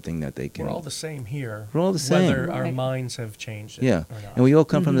 something that they can. We're all the same here. We're all the same. Whether our Right. minds have changed it Yeah, or not. and we all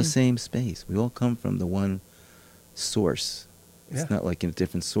come from the same space. We all come from the one source. It's Yeah. not like in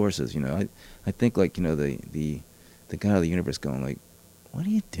different sources. I think like the God of the universe going like, what are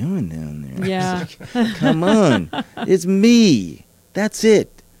you doing down there? Yeah. Come on, it's me. That's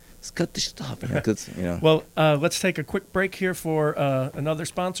it. Let's cut the stuff. 'Cause, Well, let's take a quick break here for another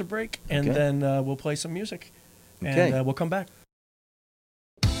sponsor break, and Okay. then we'll play some music, and Okay. we'll come back.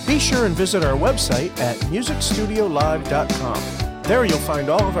 Be sure and visit our website at musicstudiolive.com. There you'll find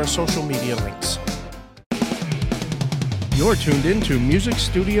all of our social media links. You're tuned in to Music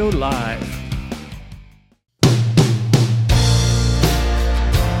Studio Live.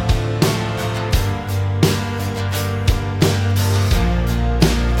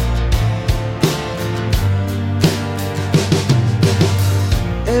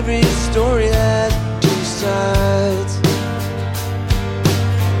 Every story has two sides.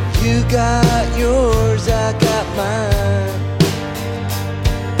 You got yours, I got mine.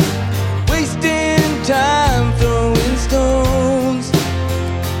 Wasting time throwing stones,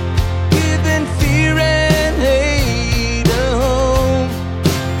 giving fear and hate a home.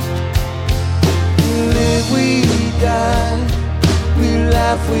 We live, we die, we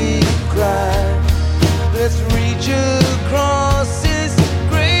laugh, we cry. Let's reach across this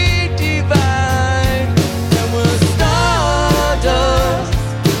great divide, and we're stardust,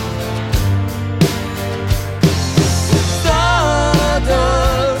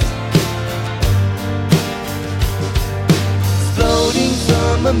 stardust, floating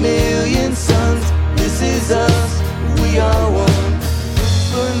from a million suns. This is us, we are one.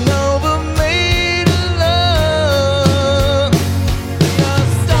 Supernova made of love. We are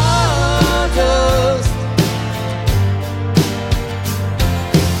stardust,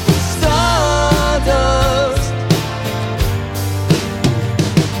 stardust.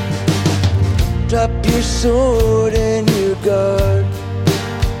 Drop your sword and your guard.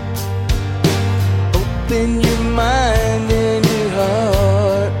 Open your mind and your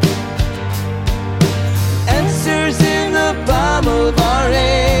heart. Answers in the palm of our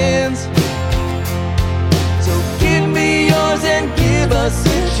hands. So give me yours and give us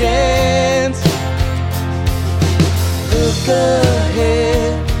a chance. Look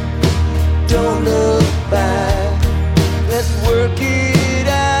ahead, don't look back. Let's work it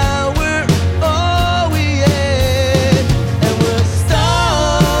out, we're all we had. And we're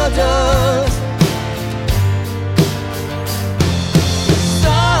stardust,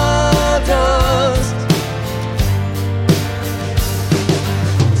 stardust,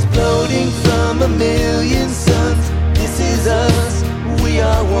 exploding from a million suns. This is us, we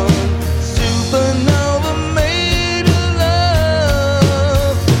are one. Supernova made of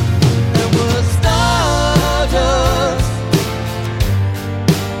love, and we're stardust,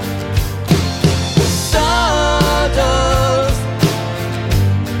 stardust,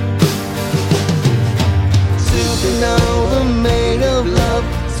 supernova made of love,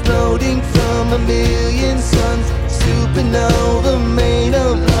 exploding from a million suns. Supernova made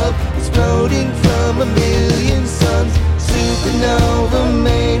of love, exploding from a million suns. Supernova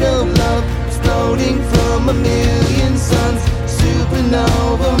made of love, exploding from a million suns.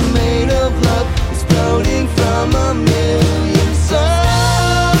 Supernova made of love, exploding from a million suns.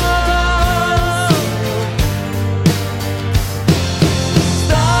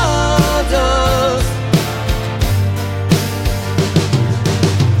 Stardust,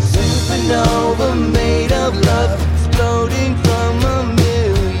 supernova made of love, exploding from a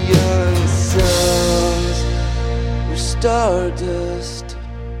million suns. We're stardust.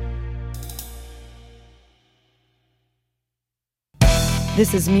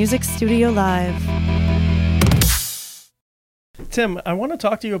 This is Music Studio Live. Tim, I want to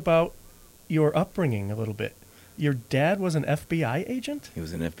talk to you about your upbringing a little bit. Your dad was an FBI agent? He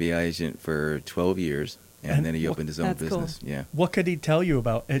was an FBI agent for 12 years, and then he opened his own That's cool. business. Yeah. What could he tell you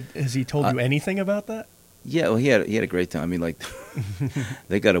about it? Has he told you anything about that? Yeah, well, he had a great time. I mean, like,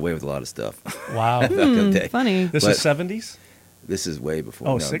 they got away with a lot of stuff. Wow. Back in the day. Funny. This But- is 70s? This is way before.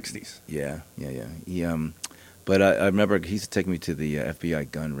 Oh, no, 60s. Yeah. He, but I remember he used to take me to the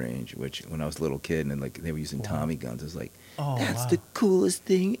FBI gun range, which when I was a little kid, and like they were using Tommy guns. I was like, Oh, that's wow. the coolest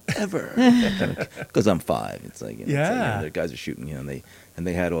thing ever. Because I'm 5. It's like, it's like, Yeah. the guys are shooting, and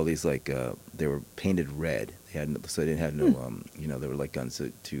they had all these like they were painted red. They had so they didn't have no they were like guns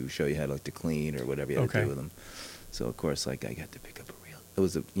to show you how to clean or whatever you had to Okay. do with them. So of course, like I got to pick up a real. It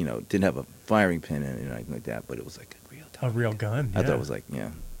was didn't have a firing pin in it or anything like that, but it was like a real. A real gun. I thought it was like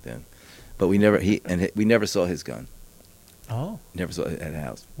then, but we never we never saw his gun. Oh, Never saw it at the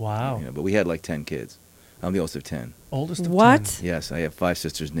house. wow. But we had like 10 kids. I'm the oldest of 10. Oldest of 10. What? Yes, I have 5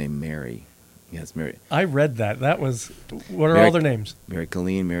 sisters named Mary. Yes, Mary. I read that. That was. What are Mary- all their names? Mary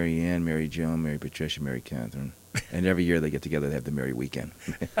Colleen, Mary Ann, Mary Joan, Mary Patricia, Mary Catherine. And every year they get together, they have the Merry Weekend.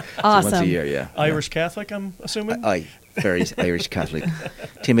 Awesome. Once a year, yeah. Irish Catholic, I'm assuming? Very Irish Catholic.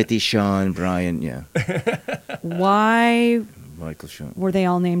 Timothy, Sean, Brian, yeah. Why Michael, Sean. were they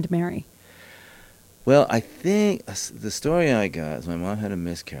all named Mary? Well, I think the story I got is my mom had a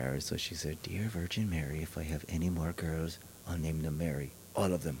miscarriage, so she said, "Dear Virgin Mary, if I have any more girls, I'll name them Mary,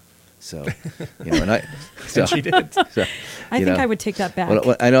 all of them." So, and I. So, And she did. So, I think I would take that back.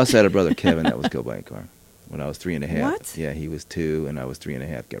 Well, I also had a brother, Kevin, that was killed by a car when I was 3.5. What? Yeah, he was 2, and I was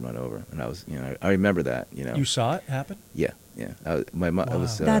 3.5. Got run over, and I was, I remember that. You saw it happen? Yeah. My mom. I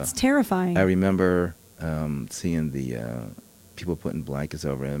was. That's terrifying. I remember seeing the people putting blankets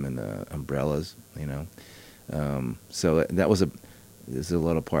over him and the umbrellas. So that was this is a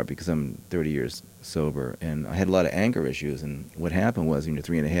little part because I'm 30 years sober, and I had a lot of anger issues. And what happened was, when you're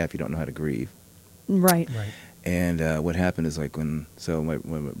 3.5, you don't know how to grieve. Right. And what happened is, like, when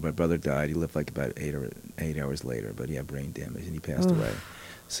my brother died, he lived like about 8 hours later, but he had brain damage and he passed away.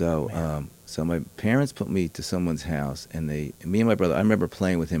 So so my parents put me to someone's house, and me and my brother, I remember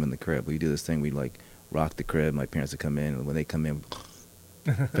playing with him in the crib. We do this thing, we'd like rock the crib. My parents would come in, and when they come in,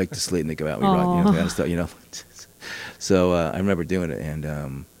 fake to sleep, and they go out, and we rock, kind of stuff, So I remember doing it,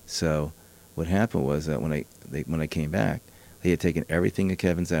 and so what happened was that when I came back, they had taken everything of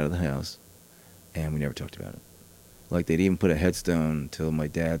Kevin's out of the house, and we never talked about it. Like, they'd even put a headstone till my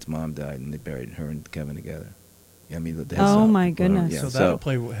dad's mom died, and they buried her and Kevin together. I mean, the headstone. Oh my goodness! So that'll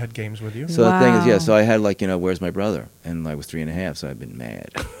play head games with you. So the thing is, so I had, like, where's my brother? And I was 3.5, so I'd been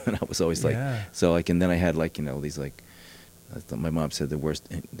mad, and I was always like, so like, and then I had, like, these, like, my mom said the worst,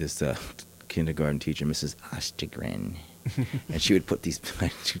 this kindergarten teacher, Mrs. Ostegren, and she would put these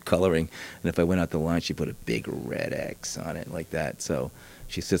coloring, and if I went out the line, she put a big red X on it like that. So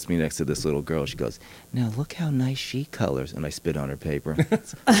she sits me next to this little girl. She goes, "Now look how nice she colors," and I spit on her paper.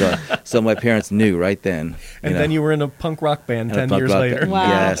 so my parents knew right then. And then you were in a punk rock band 10 years later. Wow.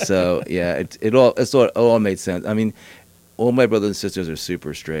 Yeah. So yeah, it all made sense. I mean, all my brothers and sisters are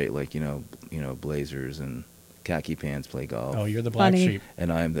super straight, like blazers and khaki pants, play golf. Oh, you're the black sheep.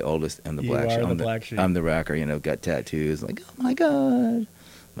 And I'm the oldest. I'm the black sheep. You are the black sheep. I'm the rocker. Got tattoos. Like, oh my god.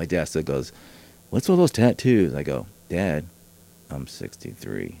 My dad still goes, "What's all those tattoos?" I go, "Dad, I'm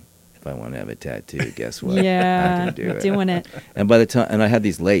 63. If I want to have a tattoo, guess what? Yeah, I can do it." doing it. And by the time, and I had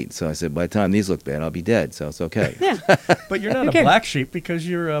these late, so I said, by the time these look bad, I'll be dead, so it's okay. Yeah. But you're not a black sheep because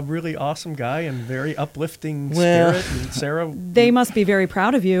you're a really awesome guy and very uplifting spirit. And Sarah, they must be very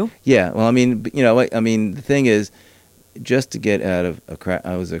proud of you. Yeah. Well, I mean, the thing is, just to get out of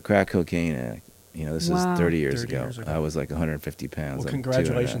I was a crack cocaine addict. This is 30 years ago. I was like 150 pounds. Well, like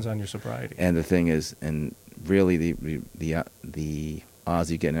congratulations on your sobriety. And the thing is, and really the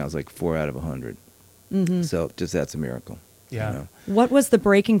odds you get now is like 4 out of 100. Mm-hmm. So just that's a miracle. Yeah. What was the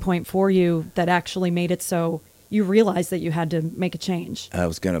breaking point for you that actually made it so you realized that you had to make a change? I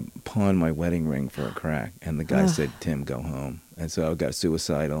was going to pawn my wedding ring for a crack, and the guy said, "Tim, go home." And so I got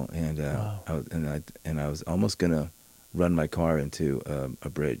suicidal, and I was almost going to run my car into a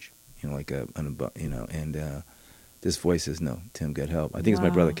bridge, and this voice says, "No, Tim, get help." I think it's my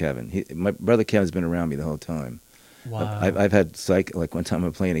brother Kevin. My brother Kevin's been around me the whole time. Wow. I've had like one time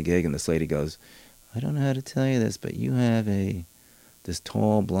I'm playing a gig, and this lady goes, "I don't know how to tell you this, but you have this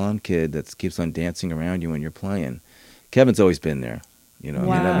tall blonde kid that keeps on dancing around you when you're playing." Kevin's always been there,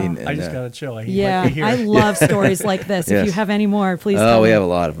 Wow. I just got a chill. I love stories like this. Yes. If you have any more, please. Oh, we have a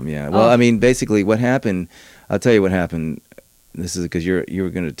lot of them. Yeah. Well, I mean, basically, what happened? I'll tell you what happened. This is because you were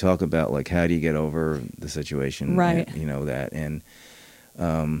going to talk about, like, how do you get over the situation, right? And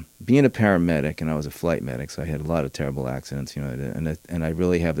being a paramedic, and I was a flight medic, so I had a lot of terrible accidents, and I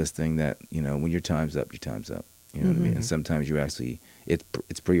really have this thing that, when your time's up, your time's up. You know what I mean? And sometimes you actually,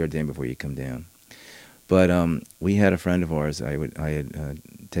 it's preordained before you come down. But we had a friend of ours. I had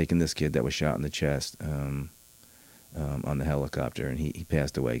taken this kid that was shot in the chest on the helicopter, and he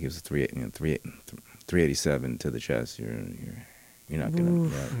passed away. He was 387 to the chest. You're not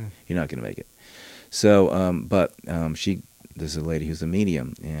gonna make it. So, there's a lady who's a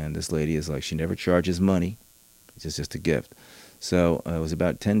medium, and this lady is like, she never charges money. It's just a gift. So it was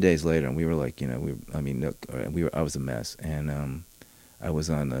about 10 days later, and we were like, I was a mess, and I was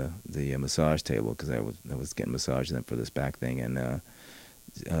on the massage table because I was getting massaged for this back thing, and the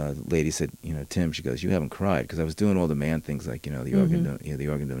lady said, "Tim," she goes, "you haven't cried," because I was doing all the man things, like the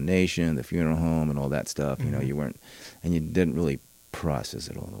organ donation, the funeral home, and all that stuff. You weren't, and you didn't really process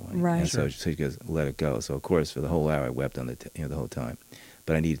it all the way. Right. And so she goes, "Let it go." So of course, for the whole hour, I wept on the whole time,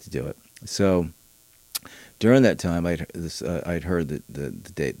 but I needed to do it. So during that time, I'd heard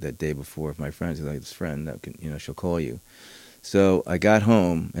the day before, of my friends, like, this friend that can, she'll call you. So I got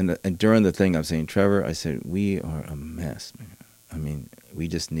home, and during the thing, I'm saying, "Trevor," I said, "we are a mess, man. I mean, we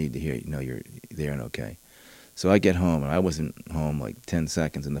just need to hear you're there and okay." So I get home, and I wasn't home like 10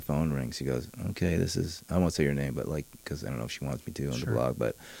 seconds, and the phone rings. She goes, "Okay, this is," I won't say your name, but because I don't know if she wants me to on the blog,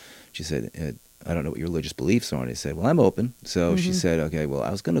 but she said, "I don't know what your religious beliefs are." And I said, "Well, I'm open." So she said, "Okay, well,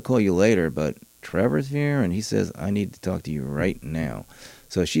 I was going to call you later, but Trevor's here, and he says, I need to talk to you right now."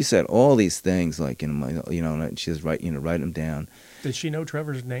 So she said all these things, like, in my, and she was write them down. Did she know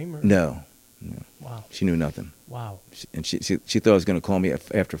Trevor's name? Or? No. Wow. She knew nothing. Wow. She thought I was going to call me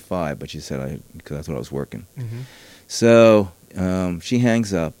after 5, but she said because that's what I was working. Mm-hmm. So she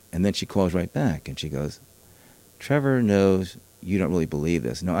hangs up, and then she calls right back, and she goes, "Trevor knows you don't really believe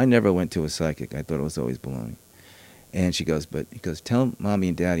this." No, I never went to a psychic. I thought it was always baloney. And she goes, but he goes, tell Mommy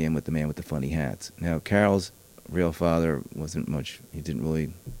and Daddy I'm with the man with the funny hats. Now, Carol's real father wasn't much, he didn't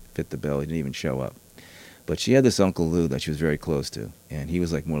really fit the bill. He didn't even show up. But she had this Uncle Lou that she was very close to, and he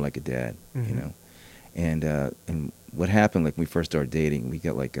was like more like a dad, you know. And what happened, like when we first started dating, we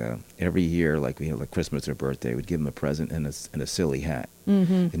got like every year, like we had like Christmas or birthday, we'd give him a present and a silly hat.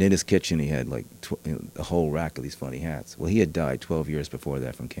 And in his kitchen, he had like a whole rack of these funny hats. Well, he had died 12 years before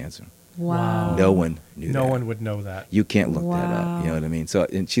that from cancer. Wow. No one knew that. No one would know that. You can't look that up. You know what I mean? So,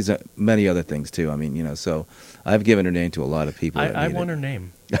 and she's many other things too. I mean, you know, so I've given her name to a lot of people. I want her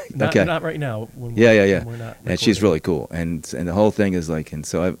name. Not, Okay. not right now. When Yeah. when we're not And she's recording. really cool. And the whole thing is like, and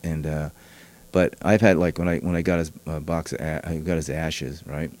so but I've had like when I got his box of I got his ashes,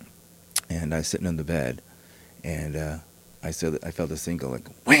 right? And I was sitting on the bed, and I felt this thing go like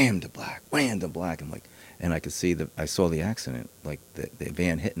wham to black. I'm like, and I could see I saw the accident, like the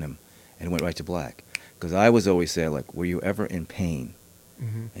van hitting him, and it went right to black. Because I was always saying like, were you ever in pain?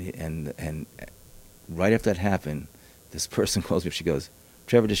 And right after that happened, this person calls me up. She goes,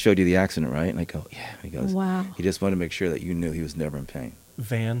 Trevor just showed you the accident, right? And I go, yeah. He goes, Wow. He just wanted to make sure that you knew he was never in pain.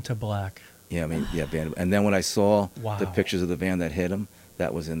 Van to black. Yeah, I mean, yeah, van. And then when I saw Wow. the pictures of the van that hit him,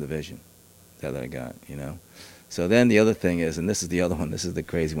 that was in the vision that I got, you know. So then the other thing is, and this is the other one, this is the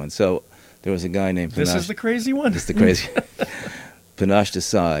crazy one. So there was a guy named This is the crazy one? This is the crazy Panache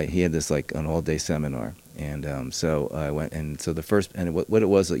Desai. He had this like an all-day seminar. And so I went, and so the first, and what it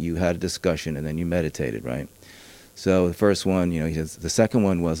was, that you had a discussion and then you meditated, right? So the first one, you know, he says, the second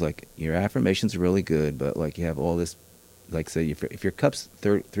one was like, your affirmations are really good, but like you have all this, like say, if your cup's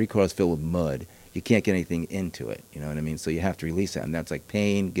three-quarters filled with mud, you can't get anything into it, you know what I mean? So you have to release that, and that's like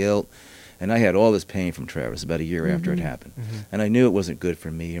pain, guilt. And I had all this pain from Travis about a year after it happened. And I knew it wasn't good for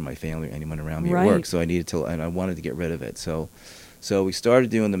me or my family or anyone around me at work, so I needed to, and I wanted to get rid of it. So we started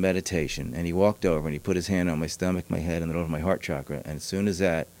doing the meditation, and he walked over and he put his hand on my stomach, my head, and then over my heart chakra. And as soon as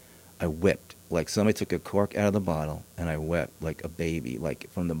that, I wept. Like somebody took a cork out of the bottle, and I wept like a baby, like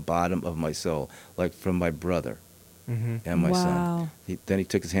from the bottom of my soul, like from my brother and my son. Then he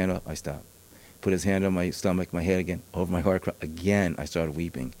took his hand off, I stopped. Put his hand on my stomach, my head again, over my heart, again, I started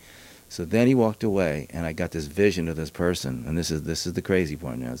weeping. So then he walked away, and I got this vision of this person, and this is the crazy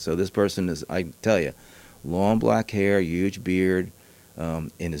part now. So this person is, I tell you, long black hair, huge beard,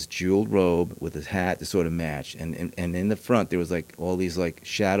 in his jeweled robe with his hat to sort of match, and in the front there was like all these like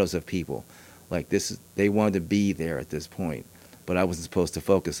shadows of people, like this. They wanted to be there at this point, but I wasn't supposed to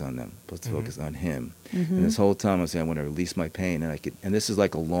focus on them. Supposed to focus on him. And this whole time I was saying I want to release my pain, and and this is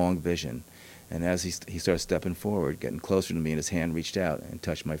like a long vision. And as he started stepping forward, getting closer to me, and his hand reached out and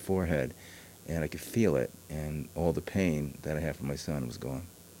touched my forehead, and I could feel it, and all the pain that I had from my son was gone.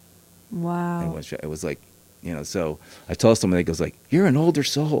 Wow. And it was like, you know, so I told someone, he goes like, you're an older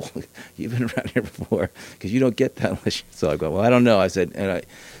soul. You've been around here before, because you don't get that unless so I go, well, I don't know. I said, and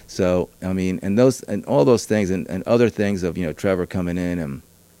I mean, and all those things and other things of, you know, Trevor coming in, and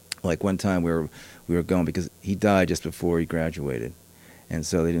like one time we were going, because he died just before he graduated. And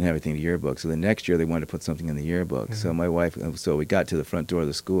so they didn't have anything in the yearbook. So the next year they wanted to put something in the yearbook. So my wife, so we got to the front door of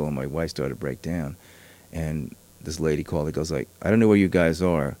the school, and my wife started to break down. And this lady called, it goes like, I don't know where you guys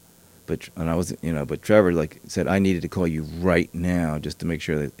are, and I was, you know, but Trevor like said, I needed to call you right now just to make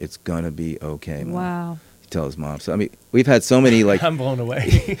sure that it's going to be okay, Mom. Wow. He tells his mom. So, I mean, we've had so many like. I'm blown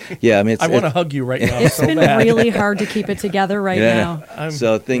away. Yeah, I mean, I want to hug you right now. It's so been bad. really hard to keep it together right now.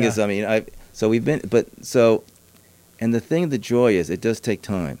 So the thing is, I mean, and the thing, the joy is, it does take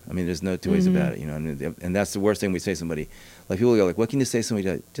time. I mean, there's no two ways about it, you know. And that's the worst thing we say to somebody. Like people go like, what can you say to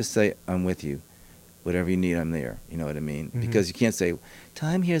somebody? Just say, I'm with you. Whatever you need, I'm there. You know what I mean? Because you can't say,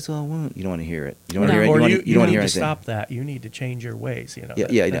 time here's all I want. You don't want to hear it. You don't want to hear it. Or you don't want to hear need to anything. stop that. You need to change your ways. You know. Yeah,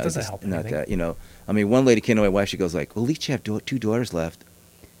 that no, doesn't it's help not anything. that. You know, I mean, one lady came to my wife. She goes like, well, at least you have two daughters left.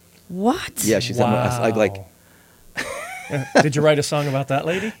 What? Yeah, she said, Wow. like. Did you write a song about that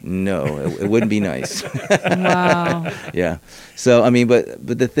lady? No, it wouldn't be nice. Wow. Yeah. So I mean, but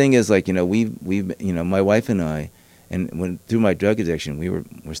the thing is, like, you know, we've you know, my wife and I, and through my drug addiction,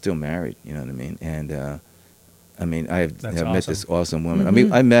 we're still married. You know what I mean? And I mean, I have met this awesome woman. I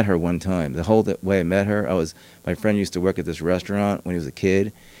mean, I met her one time. The whole way I met her, my friend used to work at this restaurant when he was a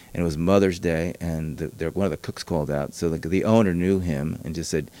kid, and it was Mother's Day, and one of the cooks called out. So the owner knew him and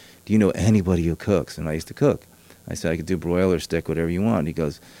just said, "Do you know anybody who cooks?" And I used to cook. I said, I could do broiler, stick, whatever you want. He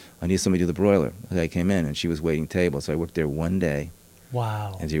goes, I need somebody to do the broiler. I came in, and she was waiting table. So I worked there one day.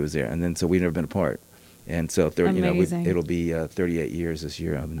 Wow. And she was there. And then, so we've never been apart. And so, Amazing. it'll be 38 years this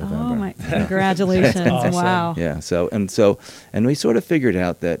year in November. Oh, my, congratulations. awesome. Wow. Yeah. And we sort of figured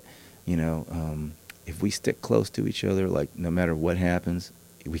out that, you know, if we stick close to each other, like no matter what happens,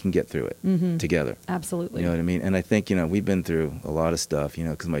 we can get through it together. Absolutely. You know what I mean? And I think, we've been through a lot of stuff,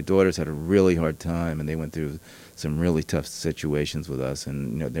 because my daughters had a really hard time, and they went through some really tough situations with us.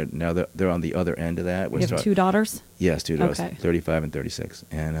 And, they're on the other end of that. You have 2 daughters? Yes, 2 daughters, Okay. 35 and 36.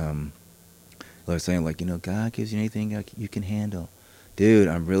 And they're saying, like, God gives you anything you can handle. Dude,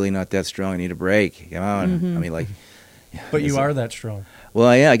 I'm really not that strong. I need a break. Come on. I mean, like. But you are that strong.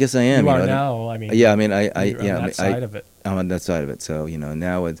 Well, yeah, I guess I am. You are now. I mean. Yeah, I mean, you're on that side of it. I'm on that side of it. So,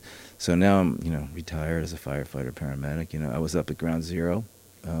 now I'm, retired as a firefighter paramedic. I was up at Ground Zero.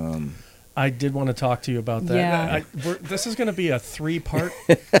 I did want to talk to you about that. Yeah. This is going to be a 3-part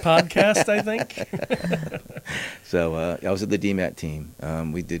podcast, I think. So I was at the DMAT team.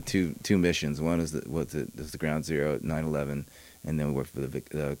 We did two missions. One was the Ground Zero at 9/11, and then we worked for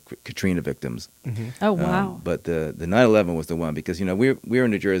the Katrina victims. Oh, wow. But the 9/11 was the one because we were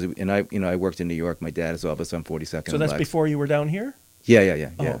in New Jersey, and I worked in New York. My dad's office on 42nd. So that's before you were down here? Yeah.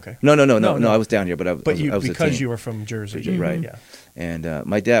 Oh, okay. No. I was down here, but I was because a teen. you were from Jersey, right? Yeah. And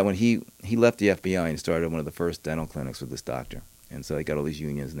my dad, when he left the FBI and started one of the first dental clinics with this doctor, and so they got all these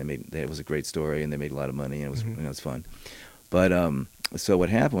unions, and it was a great story, and they made a lot of money, and it was it was fun. But so what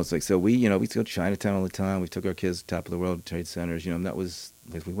happened was we we go to Chinatown all the time. We took our kids to Top of the World Trade Centers, and that was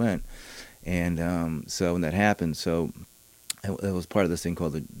as we went. And so when that happened, it was part of this thing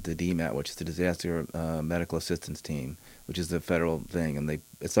called the DMAT, which is the Disaster Medical Assistance Team, which is the federal thing, and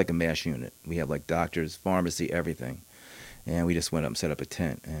it's like a mass unit. We have like doctors, pharmacy, everything. And we just went up and set up a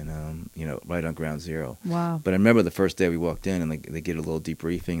tent, and right on Ground Zero. Wow! But I remember the first day we walked in, and they get a little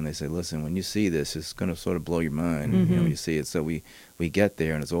debriefing, and they say, "Listen, when you see this, it's going to sort of blow your mind. When you see it." So we get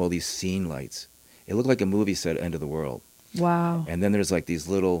there, and it's all these scene lights. It looked like a movie set, End of the World. Wow! And then there's like these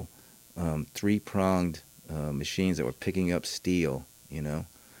little 3-pronged machines that were picking up steel,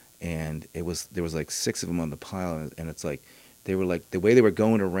 and there was like 6 of them on the pile, and it's like. They were like, the way they were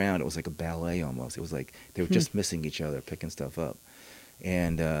going around, it was like a ballet almost. It was like they were just missing each other, picking stuff up.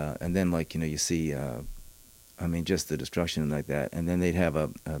 And then you see, just the destruction like that. And then they'd have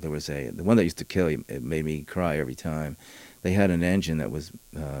the one that used to kill you, it made me cry every time. They had an engine that was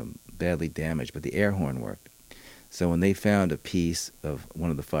badly damaged, but the air horn worked. So when they found a piece of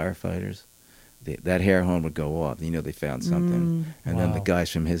one of the firefighters, that air horn would go off. They found something. And then the guys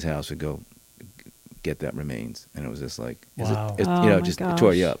from his house would go, get that remains, and it was just like wow. it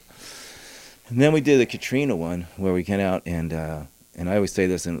tore you up. And then we did the Katrina one where we went out, and I always say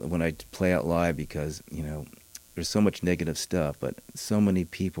this when I play out live because there's so much negative stuff, but so many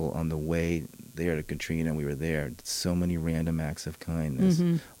people on the way there to Katrina, we were there, so many random acts of kindness,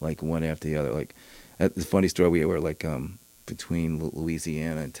 like one after the other. Like the funny story, we were like between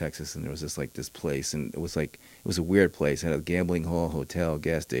Louisiana and Texas, and there was this place, and it was a weird place. It had a gambling hall, hotel,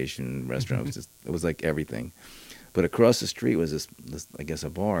 gas station, restaurant. It was like everything. But across the street was this I guess a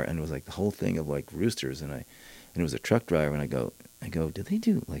bar, and it was like the whole thing of like roosters, and it was a truck driver, and I go, did they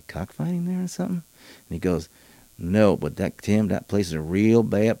do like cockfighting there or something? And he goes, no, but that place is a real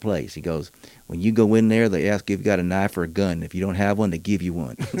bad place. He goes, when you go in there, they ask you if you got a knife or a gun. If you don't have one, they give you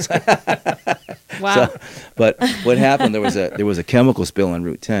one. Wow. But what happened? There was a chemical spill on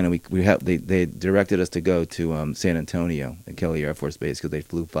Route 10, and they directed us to go to San Antonio at Kelly Air Force Base because they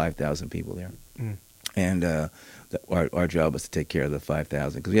flew 5,000 people there, and our job was to take care of the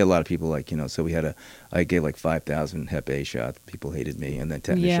 5,000 because we had a lot of people so I gave like 5,000 Hep A shots. People hated me, and then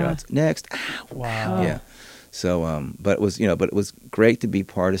tetanus shots. Next, ow. Wow. Yeah. So, but it was great to be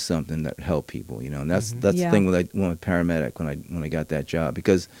part of something that helped people, and that's the thing with paramedic when I got that job,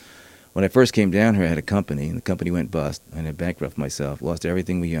 because when I first came down here, I had a company, and the company went bust, and I bankrupted myself, lost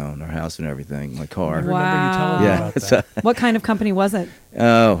everything we owned, our house and everything, my car. I remember you telling me about that. So, what kind of company was it?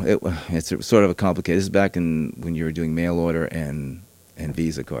 It's sort of a complicated. This is back when you were doing mail order and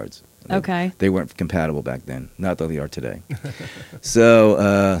Visa cards. Okay. They weren't compatible back then, not that they are today. So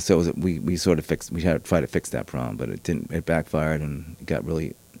we sort of we had to try to fix that problem, but it didn't. It backfired, and it got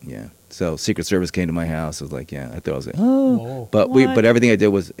really So Secret Service came to my house. I was like, I thought I was like, Whoa. but everything I did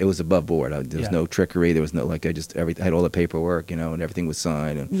was above board. There was no trickery. There was no I had all the paperwork, and everything was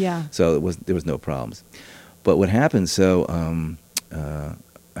signed. And so there was no problems. But what happened? So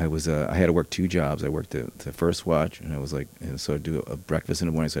I had to work 2 jobs. I worked the first watch, and I was so I'd do a breakfast in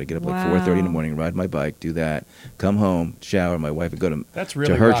the morning. So I'd get up like 4:30 in the morning, ride my bike, do that, come home, shower. My wife would go to That's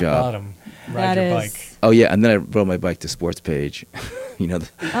really to her rock job. bottom. Ride your bike. Oh yeah, and then I rode my bike to Sports Page,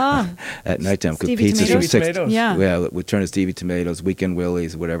 at nighttime, cook Stevie pizzas from 6. Tomatoes. Yeah. We'd turn to Stevie Tomatoes, Weekend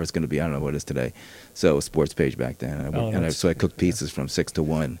Willie's, whatever it's going to be. I don't know what it is today. So it was Sports Page back then, so I cooked pizzas from 6 to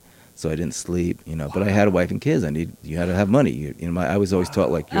 1. So I didn't sleep, But I had a wife and kids. You had to have money. I was always taught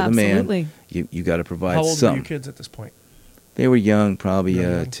you're the man. You got to provide How old something. were your kids at this point? They were young, probably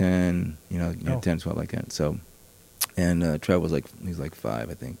Really young? 10, Oh. 10, 12, like that. So, and Trevor was he was like 5,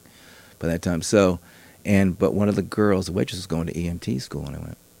 I think, by that time. So, but one of the girls, the waitress, was going to EMT school, and I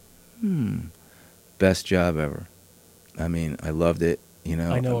went, best job ever. I mean, I loved it.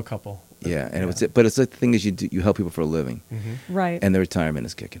 I know a couple. Yeah, and but it's the thing is you help people for a living, Right. and the retirement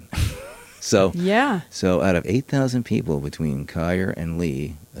is kicking. So yeah. So out of 8,000 people between Kyer and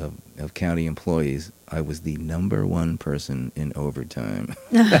Lee of county employees, I was the number 1 person in overtime.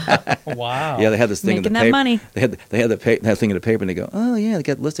 Wow. Yeah, they had this thing in the Making paper. that money. They had that thing in the paper, and they go, "Oh yeah, they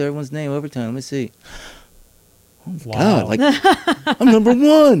got listed everyone's name overtime. Let me see." Oh Wow. God, like I'm number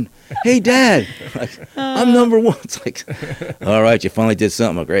 1. Hey, Dad, like, I'm number 1. It's like, all right, you finally did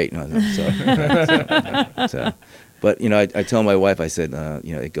something. Oh, great. So, but I told my wife, I said,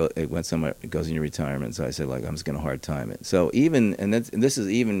 it went somewhere. It goes in your retirement. So I said, like, I'm just gonna hard time it. So and this is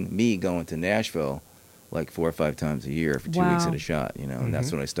even me going to Nashville, like 4 or 5 times a year for 2 weeks at a shot. And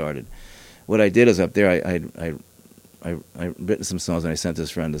that's when I started. What I did is up there, I written some songs, and I sent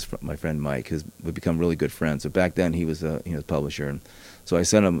my friend Mike, who's we become really good friends. So back then he was a publisher, and so I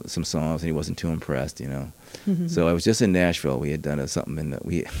sent him some songs, and he wasn't too impressed, So I was just in Nashville. We had done something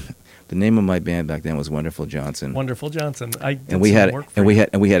the name of my band back then was Wonderful Johnson. Wonderful Johnson. We had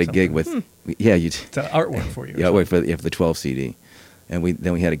a gig with you It's artwork for you. yeah, wait for the 12 CD. And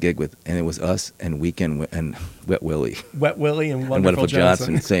then we had a gig and it was us and Weekend and Wet Willie. Wet Willie and And Wonderful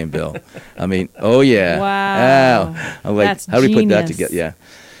Johnson. same bill. I mean, oh yeah. Wow. Ow. I'm like, That's how do we put that genius. together? Yeah.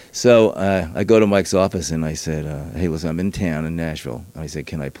 So I go to Mike's office and I said, hey, listen, I'm in town in Nashville. And I said,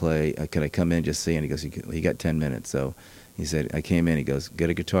 can I come in and just sing? And he goes, you got 10 minutes. So he said, I came in, he goes, get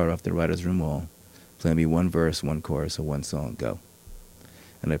a guitar off the writer's room wall, play me 1 verse, 1 chorus, or 1 song, go.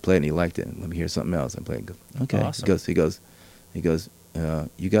 And I played and he liked it. Let me hear something else. I played, okay. Awesome. He goes,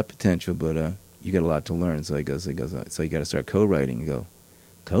 you got potential, but you got a lot to learn. So he goes, so you got to start co-writing. You go,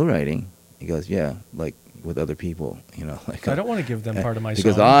 co-writing? He goes, yeah, like with other people, like. I don't want to give them part of my song.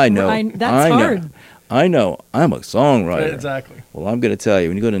 Because I know, That's hard. I know, I'm a songwriter. Exactly. Well, I'm going to tell you,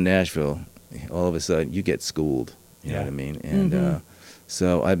 when you go to Nashville, all of a sudden you get schooled. You know what I mean? And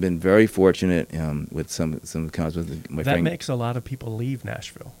so I've been very fortunate with some concerts with my That friend. makes a lot of people leave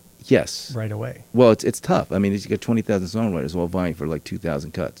Nashville Yes. right away. Well, it's tough. I mean, you got 20,000 songwriters all vying for like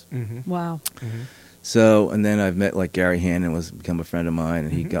 2,000 cuts. Wow. So, and then I've met like Gary Hannon become a friend of mine,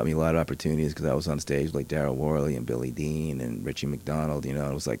 and he got me a lot of opportunities because I was on stage with like Darryl Worley and Billy Dean and Richie McDonald. It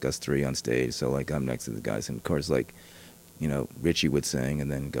was like us 3 on stage. So like I'm next to the guys, and of course like, Richie would sing,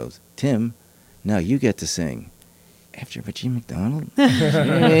 and then goes, Tim, now you get to sing after Richie McDonald.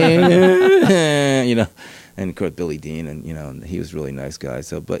 And of course Billy Dean, and he was a really nice guy.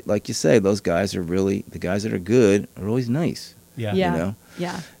 So, but like you say, those guys are really the guys that are good are always nice. Yeah. Yeah.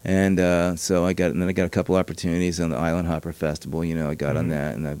 Yeah. And so I got a couple opportunities on the Island Hopper Festival. I got on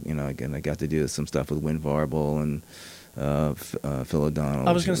that, and I got to do some stuff with Win Varble and Phil O'Donnell.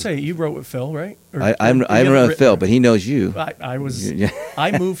 I was going to say, you wrote with Phil, right? I haven't wrote with Phil, but he knows you.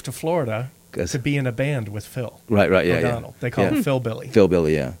 I moved to Florida to be in a band with Phil. Right, yeah, O'Donnell. They call him Phil Billy. Phil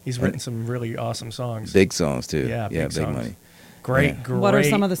Billy, yeah. He's written some really awesome songs. Big songs too. Yeah, big songs. money. Great. What are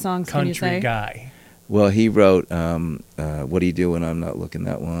some of the songs, can you country say? guy. Well, he wrote "What Do You Do When I'm Not Looking?"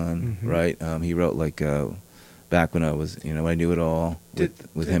 That one, right? He wrote like back when I was, when I knew it all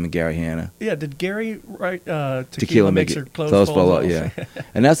with him and Gary Hanna. Yeah, did Gary write Tequila Makes Make Her Clothes Fall Off? Yeah,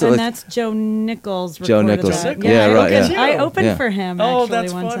 and that's Joe Nichols. Joe recorded Nichols. that. Yeah, right, yeah. I opened Yeah. for him Oh, actually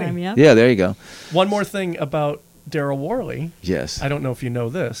that's one funny. time. Yeah. Yeah, there you go. One more thing about Darryl Worley. Yes. I don't know if you know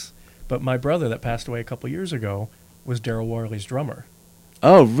this, but my brother that passed away a couple years ago was Darryl Worley's drummer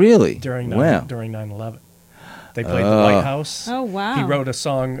Oh, really? during wow. 9/11. They played the White House. Oh, wow. He wrote a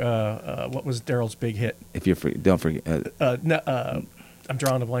song. What was Darryl's big hit? If you don't forget, I'm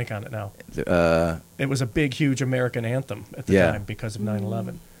drawing a blank on it now. uh, It was a big, huge American anthem at the Yeah. time because of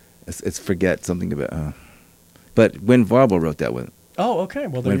 9/11. it's forget something about. But Win Varble wrote that one. Oh, okay.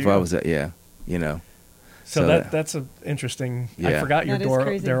 Well, there Win you go. Varble was that, yeah. So so that's an interesting. I Yeah. forgot your That is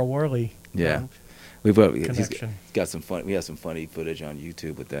crazy. Darryl Worley. Yeah. He's Connection. got some fun. We have some funny footage on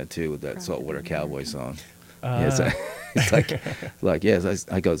YouTube with that too, with that Saltwater Cowboy song. Uh, Yeah, it's like yes.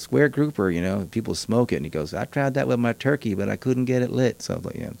 I go square grouper, people smoke it, and he goes, I tried that with my turkey, but I couldn't get it lit. So I was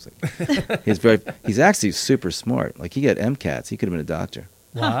like, yeah, it's like, he's actually super smart. Like he got MCATs. He could have been a doctor.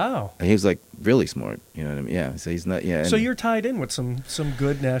 Wow. And he was like really smart. You know what I mean? Yeah. So he's not. Yeah. So and you're tied in with some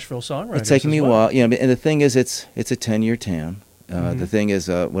good Nashville songwriters. it's taken me as a well. while. And the thing is, it's a 10-year town. The thing is,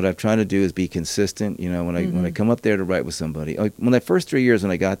 what I'm trying to do is be consistent. When I come up there to write with somebody, like when the first 3 years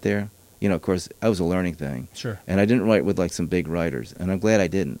when I got there, of course, I was a learning thing. Sure. And I didn't write with like some big writers, and I'm glad I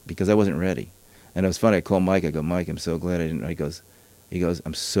didn't because I wasn't ready. And it was funny. I called Mike. I go, Mike, I'm so glad I didn't. He goes,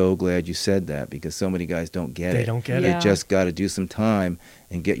 I'm so glad you said that because so many guys don't get it. They don't get Yeah. it. They just got to do some time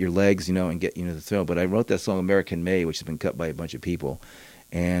and get your legs, and get the thrill. But I wrote that song American Made, which has been cut by a bunch of people,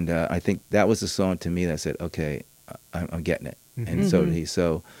 and I think that was the song to me that said, okay, I'm getting it, and so did he.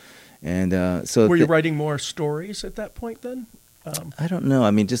 So Were you writing more stories at that point then? I don't know.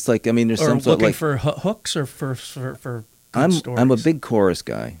 I mean, just like there's Or some sort of looking like for hooks or for good stories? I'm a big chorus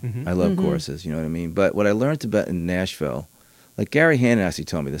guy. Mhm. I love choruses. You know what I mean. But what I learned about in Nashville. Like Gary Hannon actually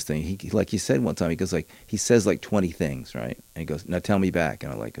told me this thing. He said one time, he goes he says like 20 things, right? And he goes, now tell me back.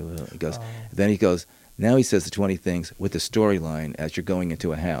 And I'm like, ugh. He goes, then he goes, now he says the 20 things with the storyline as you're going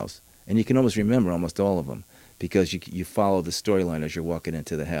into a house. And you can almost remember almost all of them because you follow the storyline as you're walking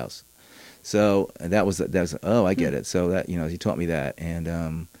into the house. So and that was I get it. So that, he taught me that. And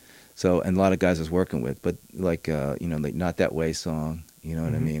and a lot of guys I was working with, but like, like Not That Way song, you know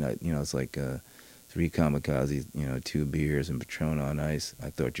what I mean? It's like, 3 kamikazes, 2 beers and Patron on ice. I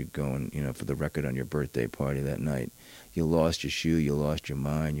thought you'd going, for the record on your birthday party that night. You lost your shoe, you lost your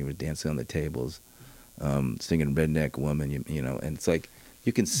mind. You were dancing on the tables, singing Redneck Woman. And it's like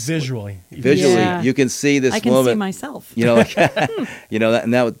you can visually, Yeah. you can see this I can woman. see myself. Like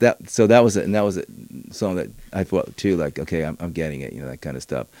so that was it, and that was a song that I thought too. Like, okay, I'm getting it. That kind of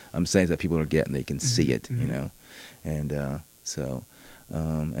stuff. I'm saying that people are getting. They can see it. And so.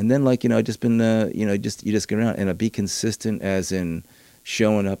 And then just been, you just get around and be consistent as in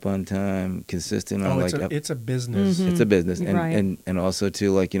showing up on time, consistent on it's a business. it's a business. And, Right. and also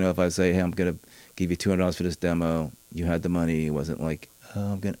too, if I say, hey, I'm going to give you $200 for this demo, you had the money. It wasn't like,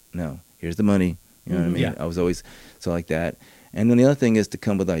 oh, no, here's the money. You know what I mean? Yeah. I was always so like that. And then the other thing is to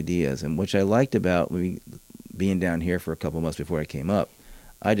come with ideas, and which I liked about being down here for a couple of months before I came up,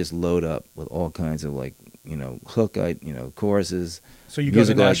 I just load up with all kinds of hook, choruses. So you go to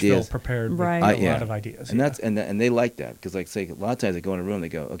musical Nashville ideas. prepared with Right. a lot of ideas. And that's and they like that because say a lot of times they go in a room, they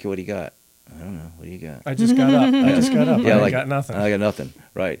go, okay, what do you got? I don't know, what do you got? I just got up. Yeah, I got nothing. I got nothing.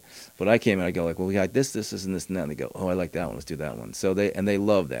 Right. But I came in, I go well, we got this, and this and that. And they go, oh, I like that one. Let's do that one. So they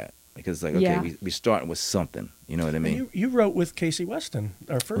love that because okay, Yeah. we starting with something. You know what I mean? And you wrote with Casey Weston,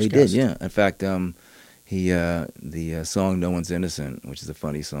 our first We guest. did, yeah. In fact, the song "No One's Innocent," which is a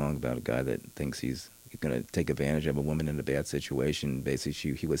funny song about a guy that thinks he's going to take advantage of a woman in a bad situation.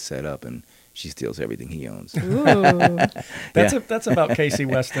 Basically, he was set up, and she steals everything he owns. Ooh. That's about Casey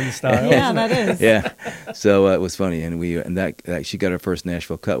Weston style. Yeah, isn't it? that is. Yeah, so it was funny, and that she got her first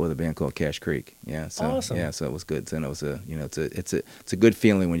Nashville cut with a band called Cash Creek. Yeah, so Awesome. yeah, so it was good. And it was it's a good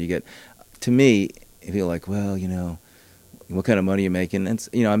feeling when you get. To me, you feel like, well, what kind of money you're making, and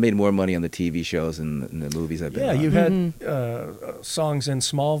I made more money on the TV shows and the movies I've been Yeah, on. you had songs in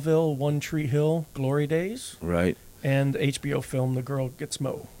Smallville, One Tree Hill, Glory Days, Right. and HBO film The Girl Gets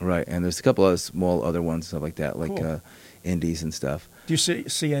Mo. Right, and there's a couple of small other ones, stuff like that, like Cool. indies and stuff. Do you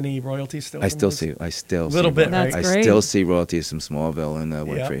see any royalties still? I from still those? see Little bit, That's I great. still see royalties from Smallville and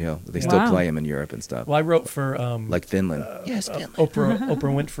One Yeah. Tree Hill. They Yeah. still Wow. play them in Europe and stuff, Well, I wrote for like Finland. Yes, Finland. Oprah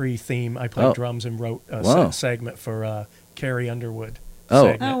Winfrey theme. I played Oh. drums and wrote a Wow. segment for Carrie Underwood. Oh.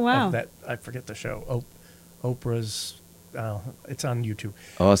 segment Oh, wow. of that I forget the show. Oprah's. It's on YouTube.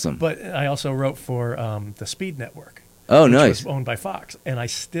 Awesome. But I also wrote for the Speed Network. Oh, which nice. was owned by Fox, and I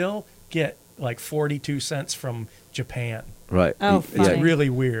still get like 42 cents from Japan. Right. Oh, Yeah. funny. It's really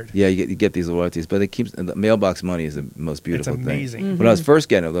weird. Yeah, you get these royalties, but the mailbox money is the most beautiful thing. amazing. When I was first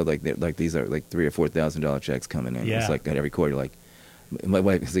getting it, like these are like $3,000 or $4,000 checks coming in. Yeah. It's like every quarter, like my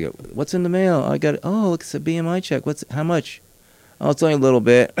wife is like, "What's in the mail?" I got it. Oh, look, it's a BMI check. How much? Oh, it's only a little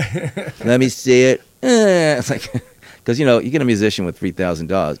bit. Let me see it. It's like because you get a musician with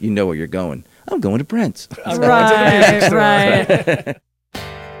 $3,000, you know where you're going. I'm going to Brent's. Right.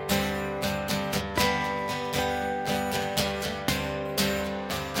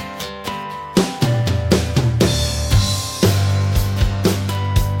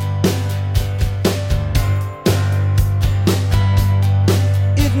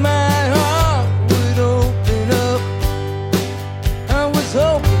 If my heart would open up, I was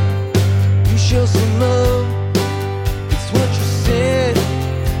hoping you show some love. It's what you said,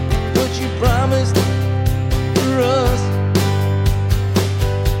 what you promised for us.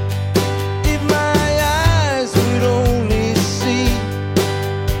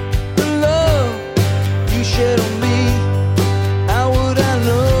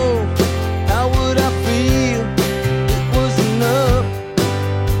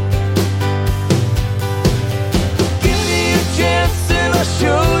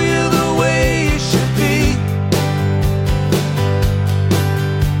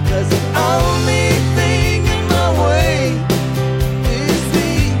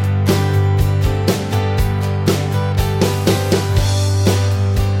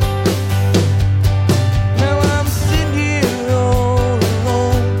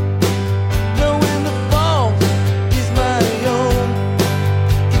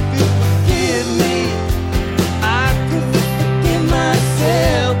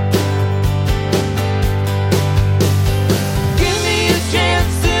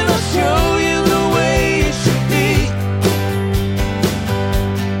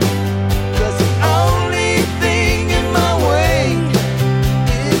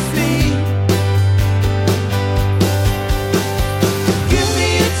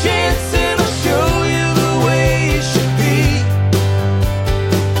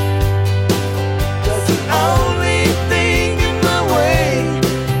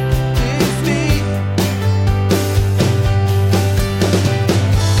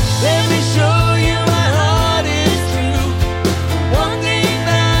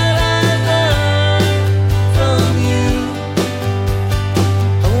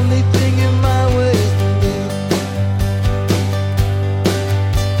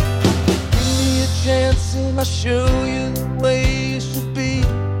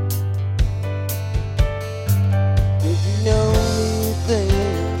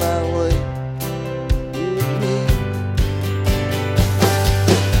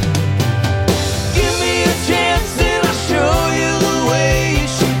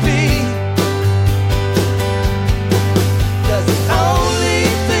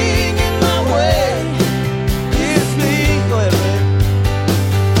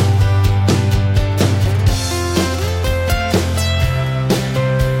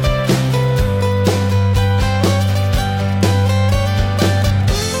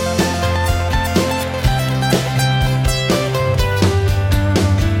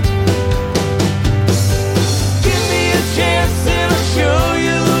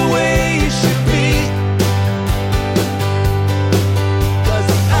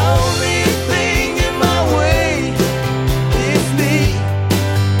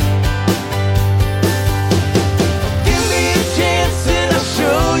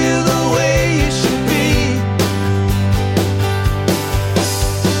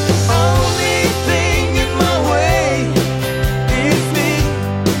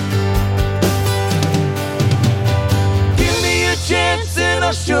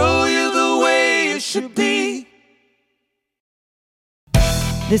 show you the way it should be.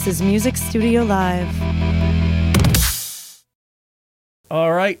 This is Music Studio Live.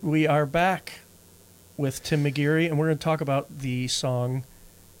 All right, we are back with Tim McGeary, and we're going to talk about the song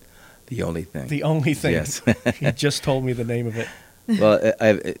The Only Thing. The Only Thing. Yes. He just told me the name of it. Well,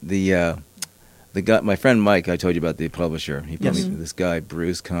 the guy, my friend Mike, I told you about the publisher. He put me this guy,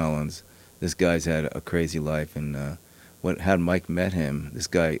 Bruce Collins. This guy's had a crazy life, and how Mike met him, this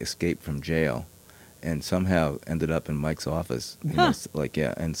guy escaped from jail, and somehow ended up in Mike's office. You know,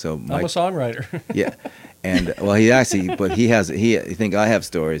 and so Mike, I'm a songwriter. yeah, and well, I think I have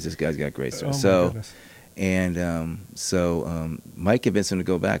stories. This guy's got great stories. Oh, my goodness. So Mike convinced him to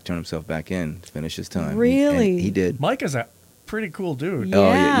go back, turn himself back in, finish his time. Really? And he did. Mike is a pretty cool dude.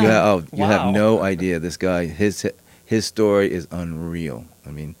 Yeah. Oh, you have Wow. no idea. This guy, his story is unreal. I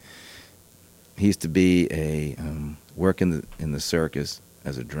mean, he used to be work in the circus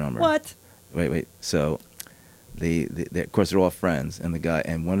as a drummer. What? Wait. So, of course they're all friends,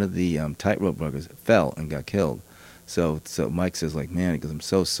 and one of the tightrope workers fell and got killed. So Mike says, like, man, he goes, I'm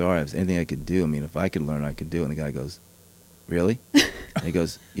so sorry. If there's anything I could do, I mean, if I could learn, I could do it. And the guy goes, really? And he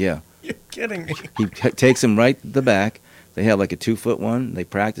goes, yeah. You're kidding me. He takes him right to the back. They have like a 2-foot one. They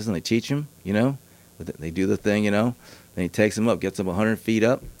practice and they teach him, you know. They do the thing, you know. Then he takes him up, gets him 100 feet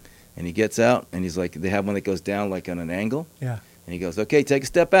up, and he gets out, and he's like, they have one that goes down like on an angle. Yeah. And he goes, okay, take a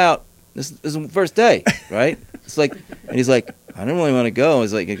step out. This is the first day, right? It's like, and he's like, I don't really want to go.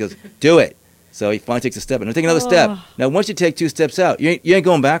 He goes, do it. So he finally takes a step, and he'll take another step. Now, once you take 2 steps out, you ain't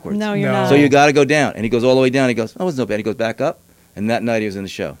going backwards. No, you're No. not. So you got to go down. And he goes all the way down. He goes, oh, it was no bad. He goes back up, and that night he was in the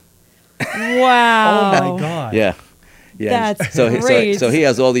show. Wow. Oh, my God. Yeah. Yeah. That's so great. So he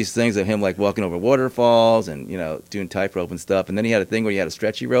has all these things of him like walking over waterfalls and, you know, doing tightrope and stuff. And then he had a thing where he had a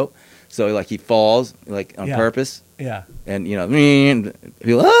stretchy rope. So he falls like on Yeah. purpose. Yeah. And, you know, and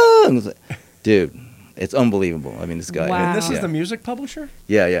people, oh, and it's like, dude, it's unbelievable. I mean, this guy. Wow. And this is yeah. the music publisher?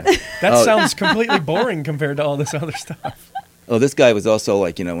 Yeah, yeah. That Oh. sounds completely boring compared to all this other stuff. Oh, this guy was also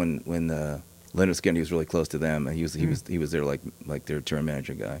like, you know, when Leonard Skinner, he was really close to them, and he was their like their tour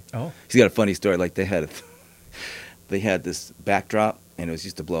manager guy. Oh. He's got a funny story. Like they had this backdrop, and it was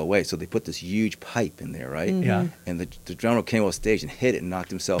used to blow away. So they put this huge pipe in there, right? Yeah. And the drummer came off stage and hit it and knocked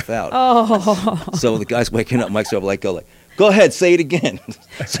himself out. Oh. So the guy's waking up. Mike's over like, go ahead, say it again.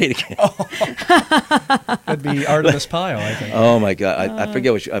 Say it again. That'd be Artemis Pyle, I think. Oh my God, I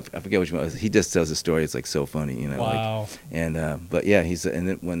forget which one it was. He just tells a story. It's like so funny, you know. Wow. But yeah, and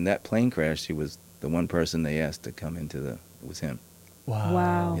then when that plane crashed, he was the one person they asked to come into it was him.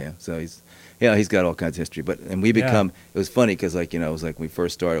 Wow. Yeah, so he's got all kinds of history. And we become, it was funny because, like, you know, it was like when we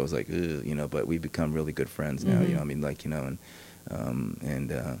first started, it was like, ugh, you know, but we become really good friends now, you know, I mean, like, you know,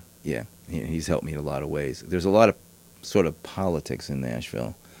 yeah, he's helped me in a lot of ways. There's a lot of sort of politics in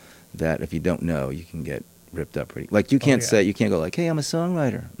Nashville that if you don't know, you can get ripped up pretty. Like, you can't go like, hey, I'm a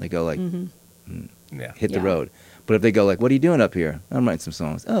songwriter. They go like, Yeah. hit the Yeah. road. But if they go like, what are you doing up here? I'm writing some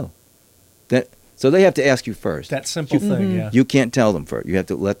songs. Oh, so they have to ask you first. That simple thing, yeah. You can't tell them first. You have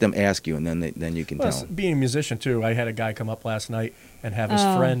to let them ask you, and then you can Well, tell them. being a musician, too, I had a guy come up last night and have his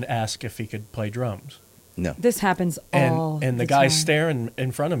friend ask if he could play drums. No. This happens And, all and the the guy's time. staring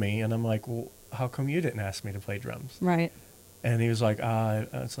in front of me, and I'm like, well, how come you didn't ask me to play drums? Right. And he was like,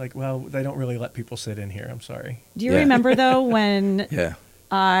 it's like, well, they don't really let people sit in here. I'm sorry. Do you Yeah. remember, though, when Yeah.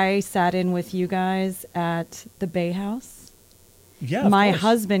 I sat in with you guys at the Bay House? Yeah, of My course.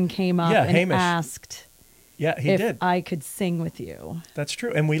 husband came up Yeah, and Hamish. asked Yeah, he if did. I could sing with you. That's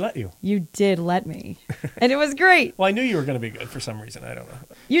true. And we let you. You did let me. And it was great. Well, I knew you were going to be good for some reason. I don't know.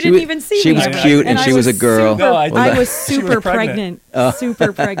 You She didn't was- even see she me. was I know. cute, and I she was a girl. Super, No, I I was She was super pregnant. pregnant.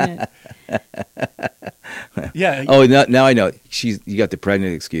 Super pregnant. Yeah. Oh, now I know. You got the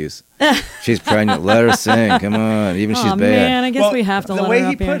pregnant excuse. She's pregnant. Let her sing. Come on. Even she's Oh, bad. man, I guess well, we have to the let way her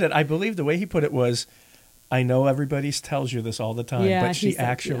he up here. put it, I believe the way he put it was, I know everybody tells you this all the time, Yeah, but he she said,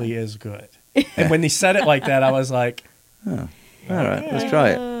 actually is good. And when he said it like that, I was like, All right, let's try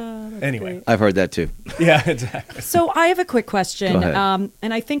it. anyway. I've heard that too. Yeah, exactly. So I have a quick question, Go ahead.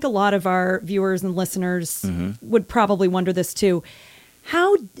 and I think a lot of our viewers and listeners Mm-hmm. would probably wonder this too.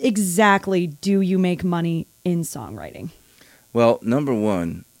 How exactly do you make money in songwriting? Well, number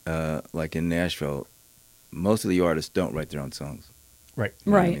one, like in Nashville, most of the artists don't write their own songs. Right.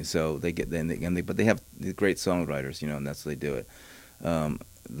 You know what I Right. mean? So they get but they have the great songwriters, you know, and that's how they do it.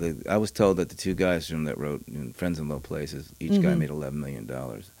 I was told that the two guys from that wrote Friends in Low Places, each guy made $11 million.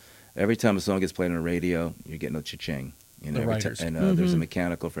 Every time a song gets played on the radio, you're getting a cha-ching. You know, The every writers. and there's a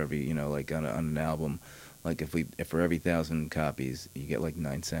mechanical for every, you know, like on an album. Like if for every 1,000 copies, you get like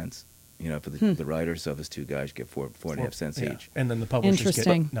 9 cents. for the writers. So if it's 2 guys, you get 4.5 cents Yeah. each. And then the publishers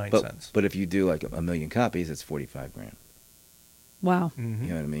Interesting. get 9 But cents. but if you do like a million copies, it's 45 grand. Wow. You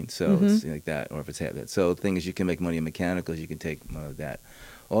know what I mean? So it's like that, or if it's half that. So the thing is, you can make money in mechanicals. You can take that.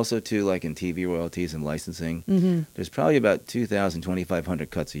 Also, too, like in TV royalties and licensing, there's probably about 2,000,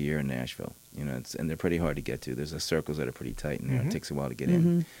 2,500 cuts a year in Nashville. And they're pretty hard to get to. There's circles that are pretty tight, and it takes a while to get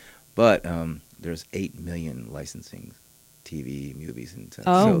in. But there's 8 million licensing TV, movies, and stuff.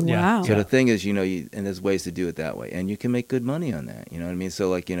 Oh, so, wow. So the thing is, and there's ways to do it that way, and you can make good money on that. You know what I mean? So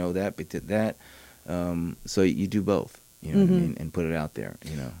like that. So you do both. You know what I mean, and put it out there.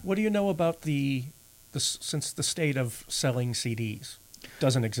 What do you know about since the state of selling CDs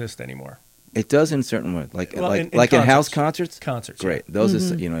doesn't exist anymore? It does in certain ways, like in house concerts. Concerts, great. Those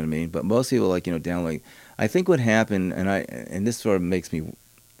are you know what I mean. But most people download. I think what happened, and this sort of makes me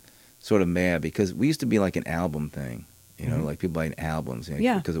sort of mad because we used to be like an album thing, like people buying albums,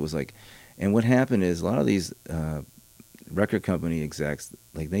 because it was like, and what happened is a lot of these record company execs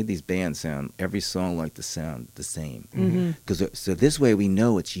made these bands sound every song like the sound the same because so this way we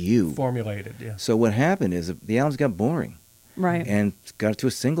know it's you formulated. Yeah. So what happened is the albums got boring. Right. And got to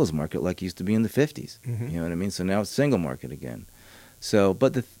a singles market like it used to be in the 50s. You know what I mean? So now it's single market again. So,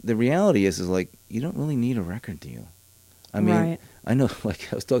 but the reality is like, you don't really need a record deal. I mean, Right. I know, like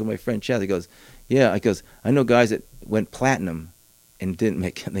I was talking to my friend Chad, he goes, yeah, I know guys that went platinum and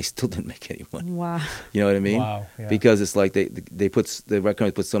they still didn't make any money. Wow. You know what I mean? Wow, yeah. Because it's like the record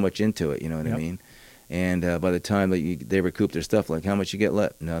company put so much into it, you know what I Yep. mean? And by the time that they recoup their stuff, like how much you get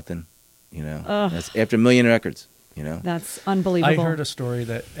left? Nothing. That's after a million records. That's unbelievable. I heard a story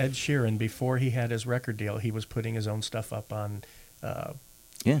that Ed Sheeran, before he had his record deal, he was putting his own stuff up on,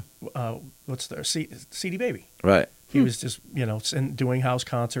 CD Baby. Right. He was just, doing house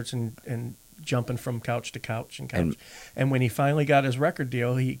concerts and jumping from couch to couch and couch. And when he finally got his record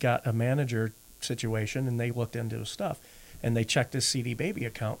deal, he got a manager situation, and they looked into his stuff, and they checked his CD Baby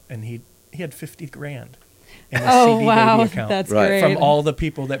account, and he had $50,000 in his CD Baby account. That's Right. great. From all the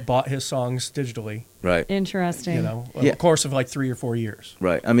people that bought his songs digitally, Right. Interesting. a course of like 3 or 4 years.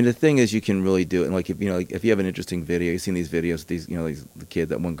 Right. I mean, the thing is, you can really do it. And if you have an interesting video, you've seen these videos. The kid,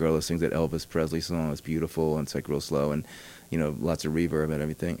 that one girl that sings that Elvis Presley song. It's beautiful and it's like real slow and lots of reverb and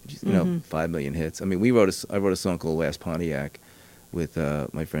everything. 5 million hits. I mean, I wrote a song called Last Pontiac with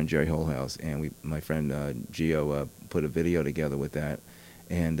my friend Jerry Holhouse, and my friend Gio put a video together with that.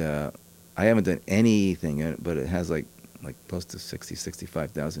 And I haven't done anything in it, but it has like close to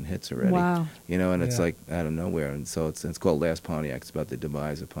 65,000 hits already. Wow. And it's Yeah. like out of nowhere, and so it's called Last Pontiac. It's about the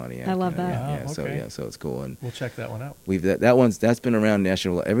demise of Pontiac. I love that. Yeah, Oh, okay. so it's cool, and We'll check that one out. that's been around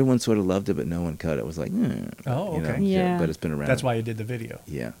national. Everyone sort of loved it, but no one cut it. It was like, Oh, okay. Yeah. but it's been around. That's why you did the video.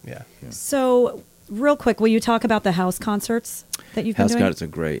 Yeah. Yeah. So, real quick, will you talk about the house concerts that you've been House doing? concerts are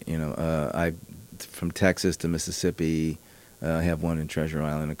great. I from Texas to Mississippi. I have one in Treasure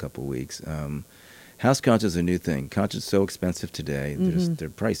Island in a couple of weeks. House concerts is a new thing. Concerts are so expensive today. They're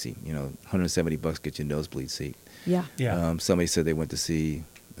pricey. $170 gets you a nosebleed seat. Yeah. Yeah. Somebody said they went to see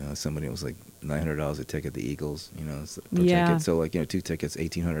somebody. It was like $900 a ticket. The Eagles. Per Yeah. ticket. So 2 tickets,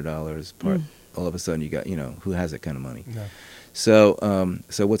 $1,800. All of a sudden, you got who has that kind of money? No. So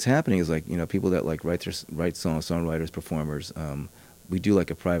what's happening is people that write songs, songwriters, performers. We do a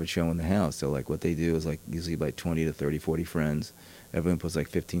private show in the house. So what they do is usually 20 to 30, 40 friends. Everyone puts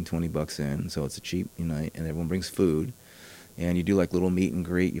 $15, $20 in. So it's a cheap night, and everyone brings food. And you do little meet and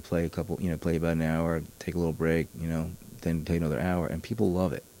greet. You play play about an hour, take a little break, then take another hour, and people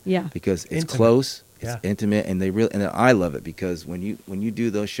love it. Yeah. Because it's Intimate. close, Yeah. it's intimate, and I love it because when you do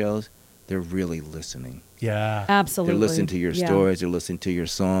those shows, they're really listening. Yeah. Absolutely. They're listening to your Yeah. stories. They're listening to your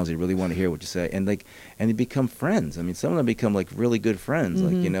songs. They really want to hear what you say, and they become friends. I mean, some of them become really good friends.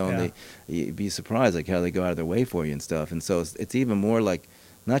 Mm-hmm. And you'd be surprised how they go out of their way for you and stuff. And so it's even more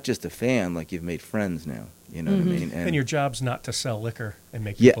not just a fan. You've made friends now. You know what I mean? And your job's not to sell liquor and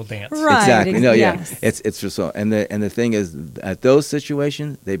make Yeah. people dance. Right. Exactly. No, yeah. Yes. It's just so. And the thing is, at those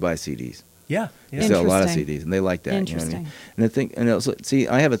situations, they buy CDs. Yeah. They Yeah. sell a lot of Interesting. CDs, and they like that. You know what I Interesting. mean? And the thing, and also, see,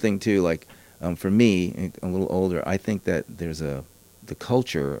 I have a thing too. For me, a little older, I think that there's the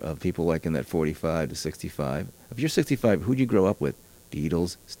culture of people in that 45 to 65. If you're 65, who'd you grow up with?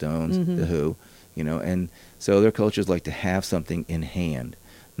 Beatles, Stones, The Who, and so their cultures like to have something in hand.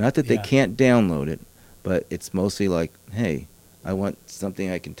 Not that they Yeah. can't download it, but it's mostly hey, I want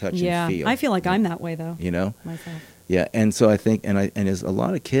something I can touch Yeah. and feel. I feel like I'm that way, though, You know? myself. Yeah, and so I think, and there's a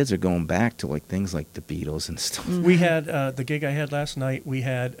lot of kids are going back to things like the Beatles and stuff. We had the gig I had last night. We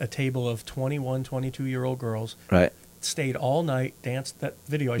had a table of 21, 22-year-old girls. Right. Stayed all night, danced that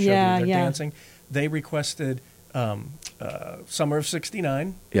video I showed Yeah, you. They're yeah. dancing. They requested Summer of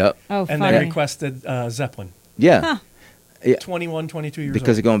 '69, Yep. Oh, and funny. they requested Zeppelin. Yeah. Huh. Yeah. 21, 22 years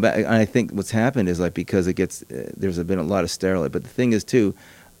Because old. going back, and I think what's happened is like because it gets there's been a lot of steroid. But the thing is too,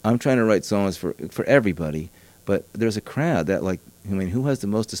 I'm trying to write songs for everybody, but there's a crowd that like I mean, who has the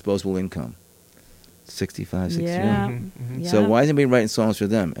most disposable income? 65, 60. Yeah. Mm-hmm. So why isn't anybody writing songs for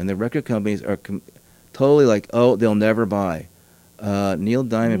them? And the record companies are totally like, oh, they'll never buy. Neil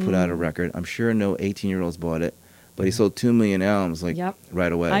Diamond put out a record. I'm sure no 18-year-olds bought it, but he sold 2 million albums like Yep.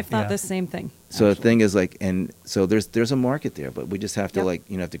 right away. I've thought Yeah. the same thing. So the actually. thing is like, and so there's a market there, but we just have to Yep. like,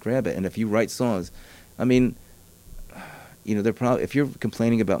 have to grab it. And if you write songs, I mean, they're probably, if you're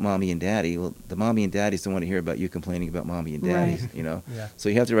complaining about mommy and daddy, well, the mommy and daddies don't want to hear about you complaining about mommy and daddies, Right. Yeah. So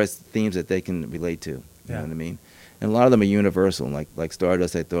you have to write themes that they can relate to, you Yeah. know what I mean? And a lot of them are universal, like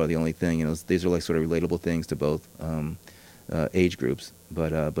Stardust, I thought, are the only thing, these are like sort of relatable things to both age groups.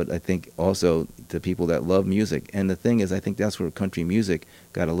 But I think also the people that love music, and the thing is, I think that's where country music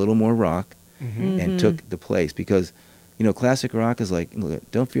got a little more rock, Mm-hmm. and took the place because, classic rock is like, look,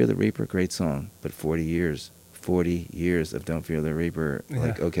 Don't Fear the Reaper, great song, but 40 years of Don't Fear the Reaper,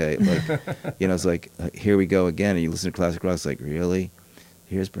 like, Yeah. okay, like, it's like, here we go again, and you listen to classic rock, it's like, really?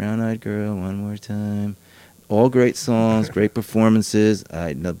 Here's Brown Eyed Girl one more time. All great songs, great performances,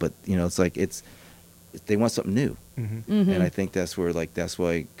 I know, but, it's like, they want something new. Mm-hmm. And I think that's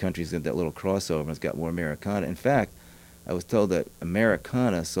why country's got that little crossover, and it's got more Americana. In fact, I was told that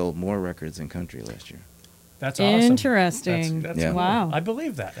Americana sold more records than country last year. That's awesome. Interesting. That's Yeah. cool. Wow. I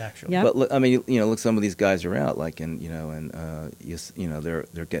believe that actually. Yep. But look, I mean, look, some of these guys are out, like, and they're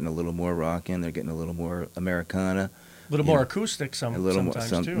getting a little more rockin', they're getting a little more Americana, A little more acoustic A little more-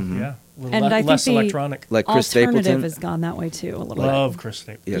 sometimes too. mhm. Yeah. A little And I think less the electronic. like Chris Alternative Stapleton. has gone that way too a little Love Chris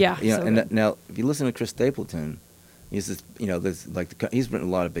Stapleton. Yeah, so and good. now if you listen to Chris Stapleton, he's this, there's like he's written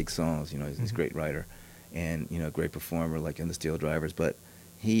a lot of big songs. He's Mm-hmm. a great writer, and great performer, like in the Steel Drivers. But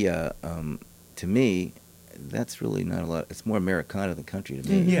he, to me, that's really not a lot. It's more Americana than country to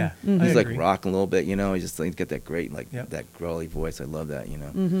me. Yeah. I He's like agree. rocking a little bit, He's just like got that great, like Yep. that growly voice. I love that,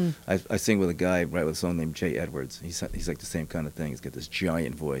 Mm-hmm. I sing with a guy, right, with a song named Jay Edwards. He's like the same kind of thing. He's got this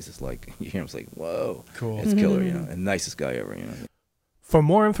giant voice. It's like you hear him, it's like whoa, Cool. It's killer, and nicest guy ever, For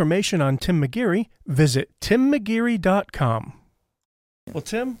more information on Tim McGeary, visit timmcgeary.com. Well,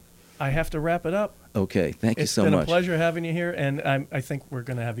 Tim, I have to wrap it up. Okay, thank you It's so been much. a pleasure having you here, and I think we're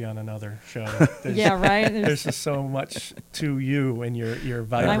going to have you on another show. There's, Yeah, right? There's just so much to you and your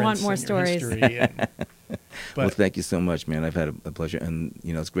vibrance. want more and your stories. history and- Well, but thank you so much, man. I've had a pleasure, and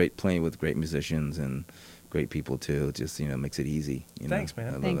it's great playing with great musicians and great people too. It just makes it easy. Thanks, man.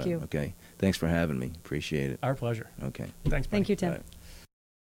 I love Thank that. you. Okay, thanks for having me. Appreciate it. our pleasure. Okay. Thanks, buddy. Thank you, Tim. Bye.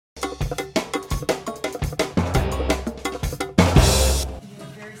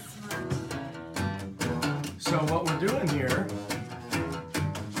 So what we're doing here,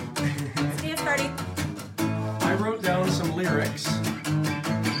 I wrote down some lyrics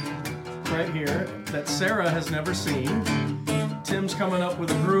right here that Sarah has never seen. Tim's coming up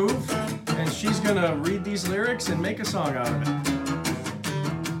with a groove, and she's gonna read these lyrics and make a song out of it.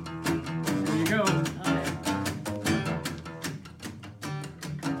 Here you go.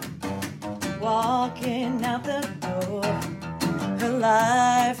 Walking out the door, her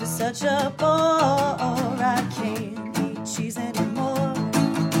life is such a bore. I can't eat cheese anymore.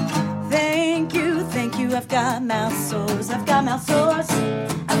 Thank you, I've got mouth sores. I've got mouth sores.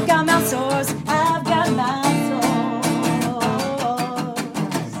 I've got mouth sores. I've got mouth sores.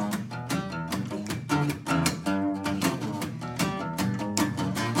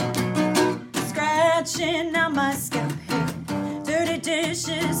 Scratching out my scalp hair. Dirty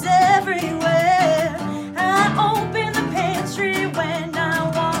dishes everywhere. I open the pantry when I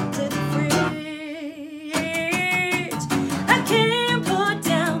want to fridge. I can't put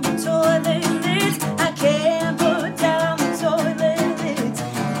down the toilet lids. I can't put down the toilet lids.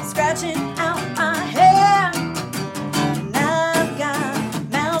 Scratching out my hair. And I've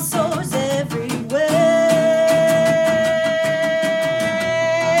got mouth sores everywhere.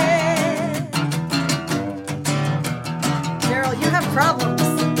 Cheryl, you have problems.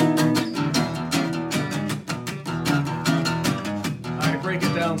 I break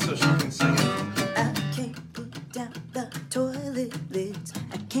it down so she can sing it. I can't put down the toilet lids.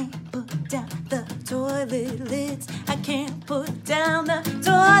 I can't put down the toilet lids. I can't put down the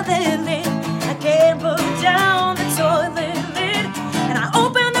toilet lid. I can't put down the toilet lid. And I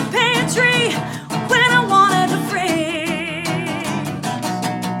open the pantry when I wanted to freeze.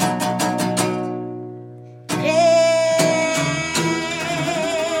 Yeah.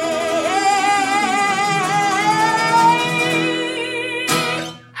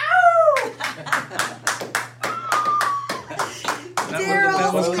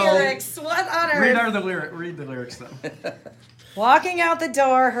 them. Walking out the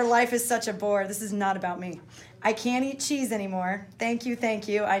door, her life is such a bore. This is not about me. I can't eat cheese anymore. Thank you, thank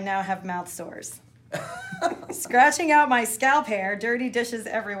you. I now have mouth sores. Scratching out my scalp hair, dirty dishes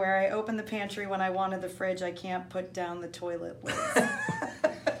everywhere. I open the pantry when I wanted the fridge. I can't put down the toilet lid.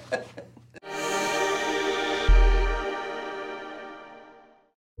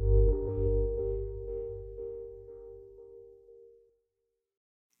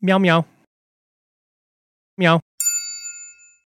 Meow meow. Meow.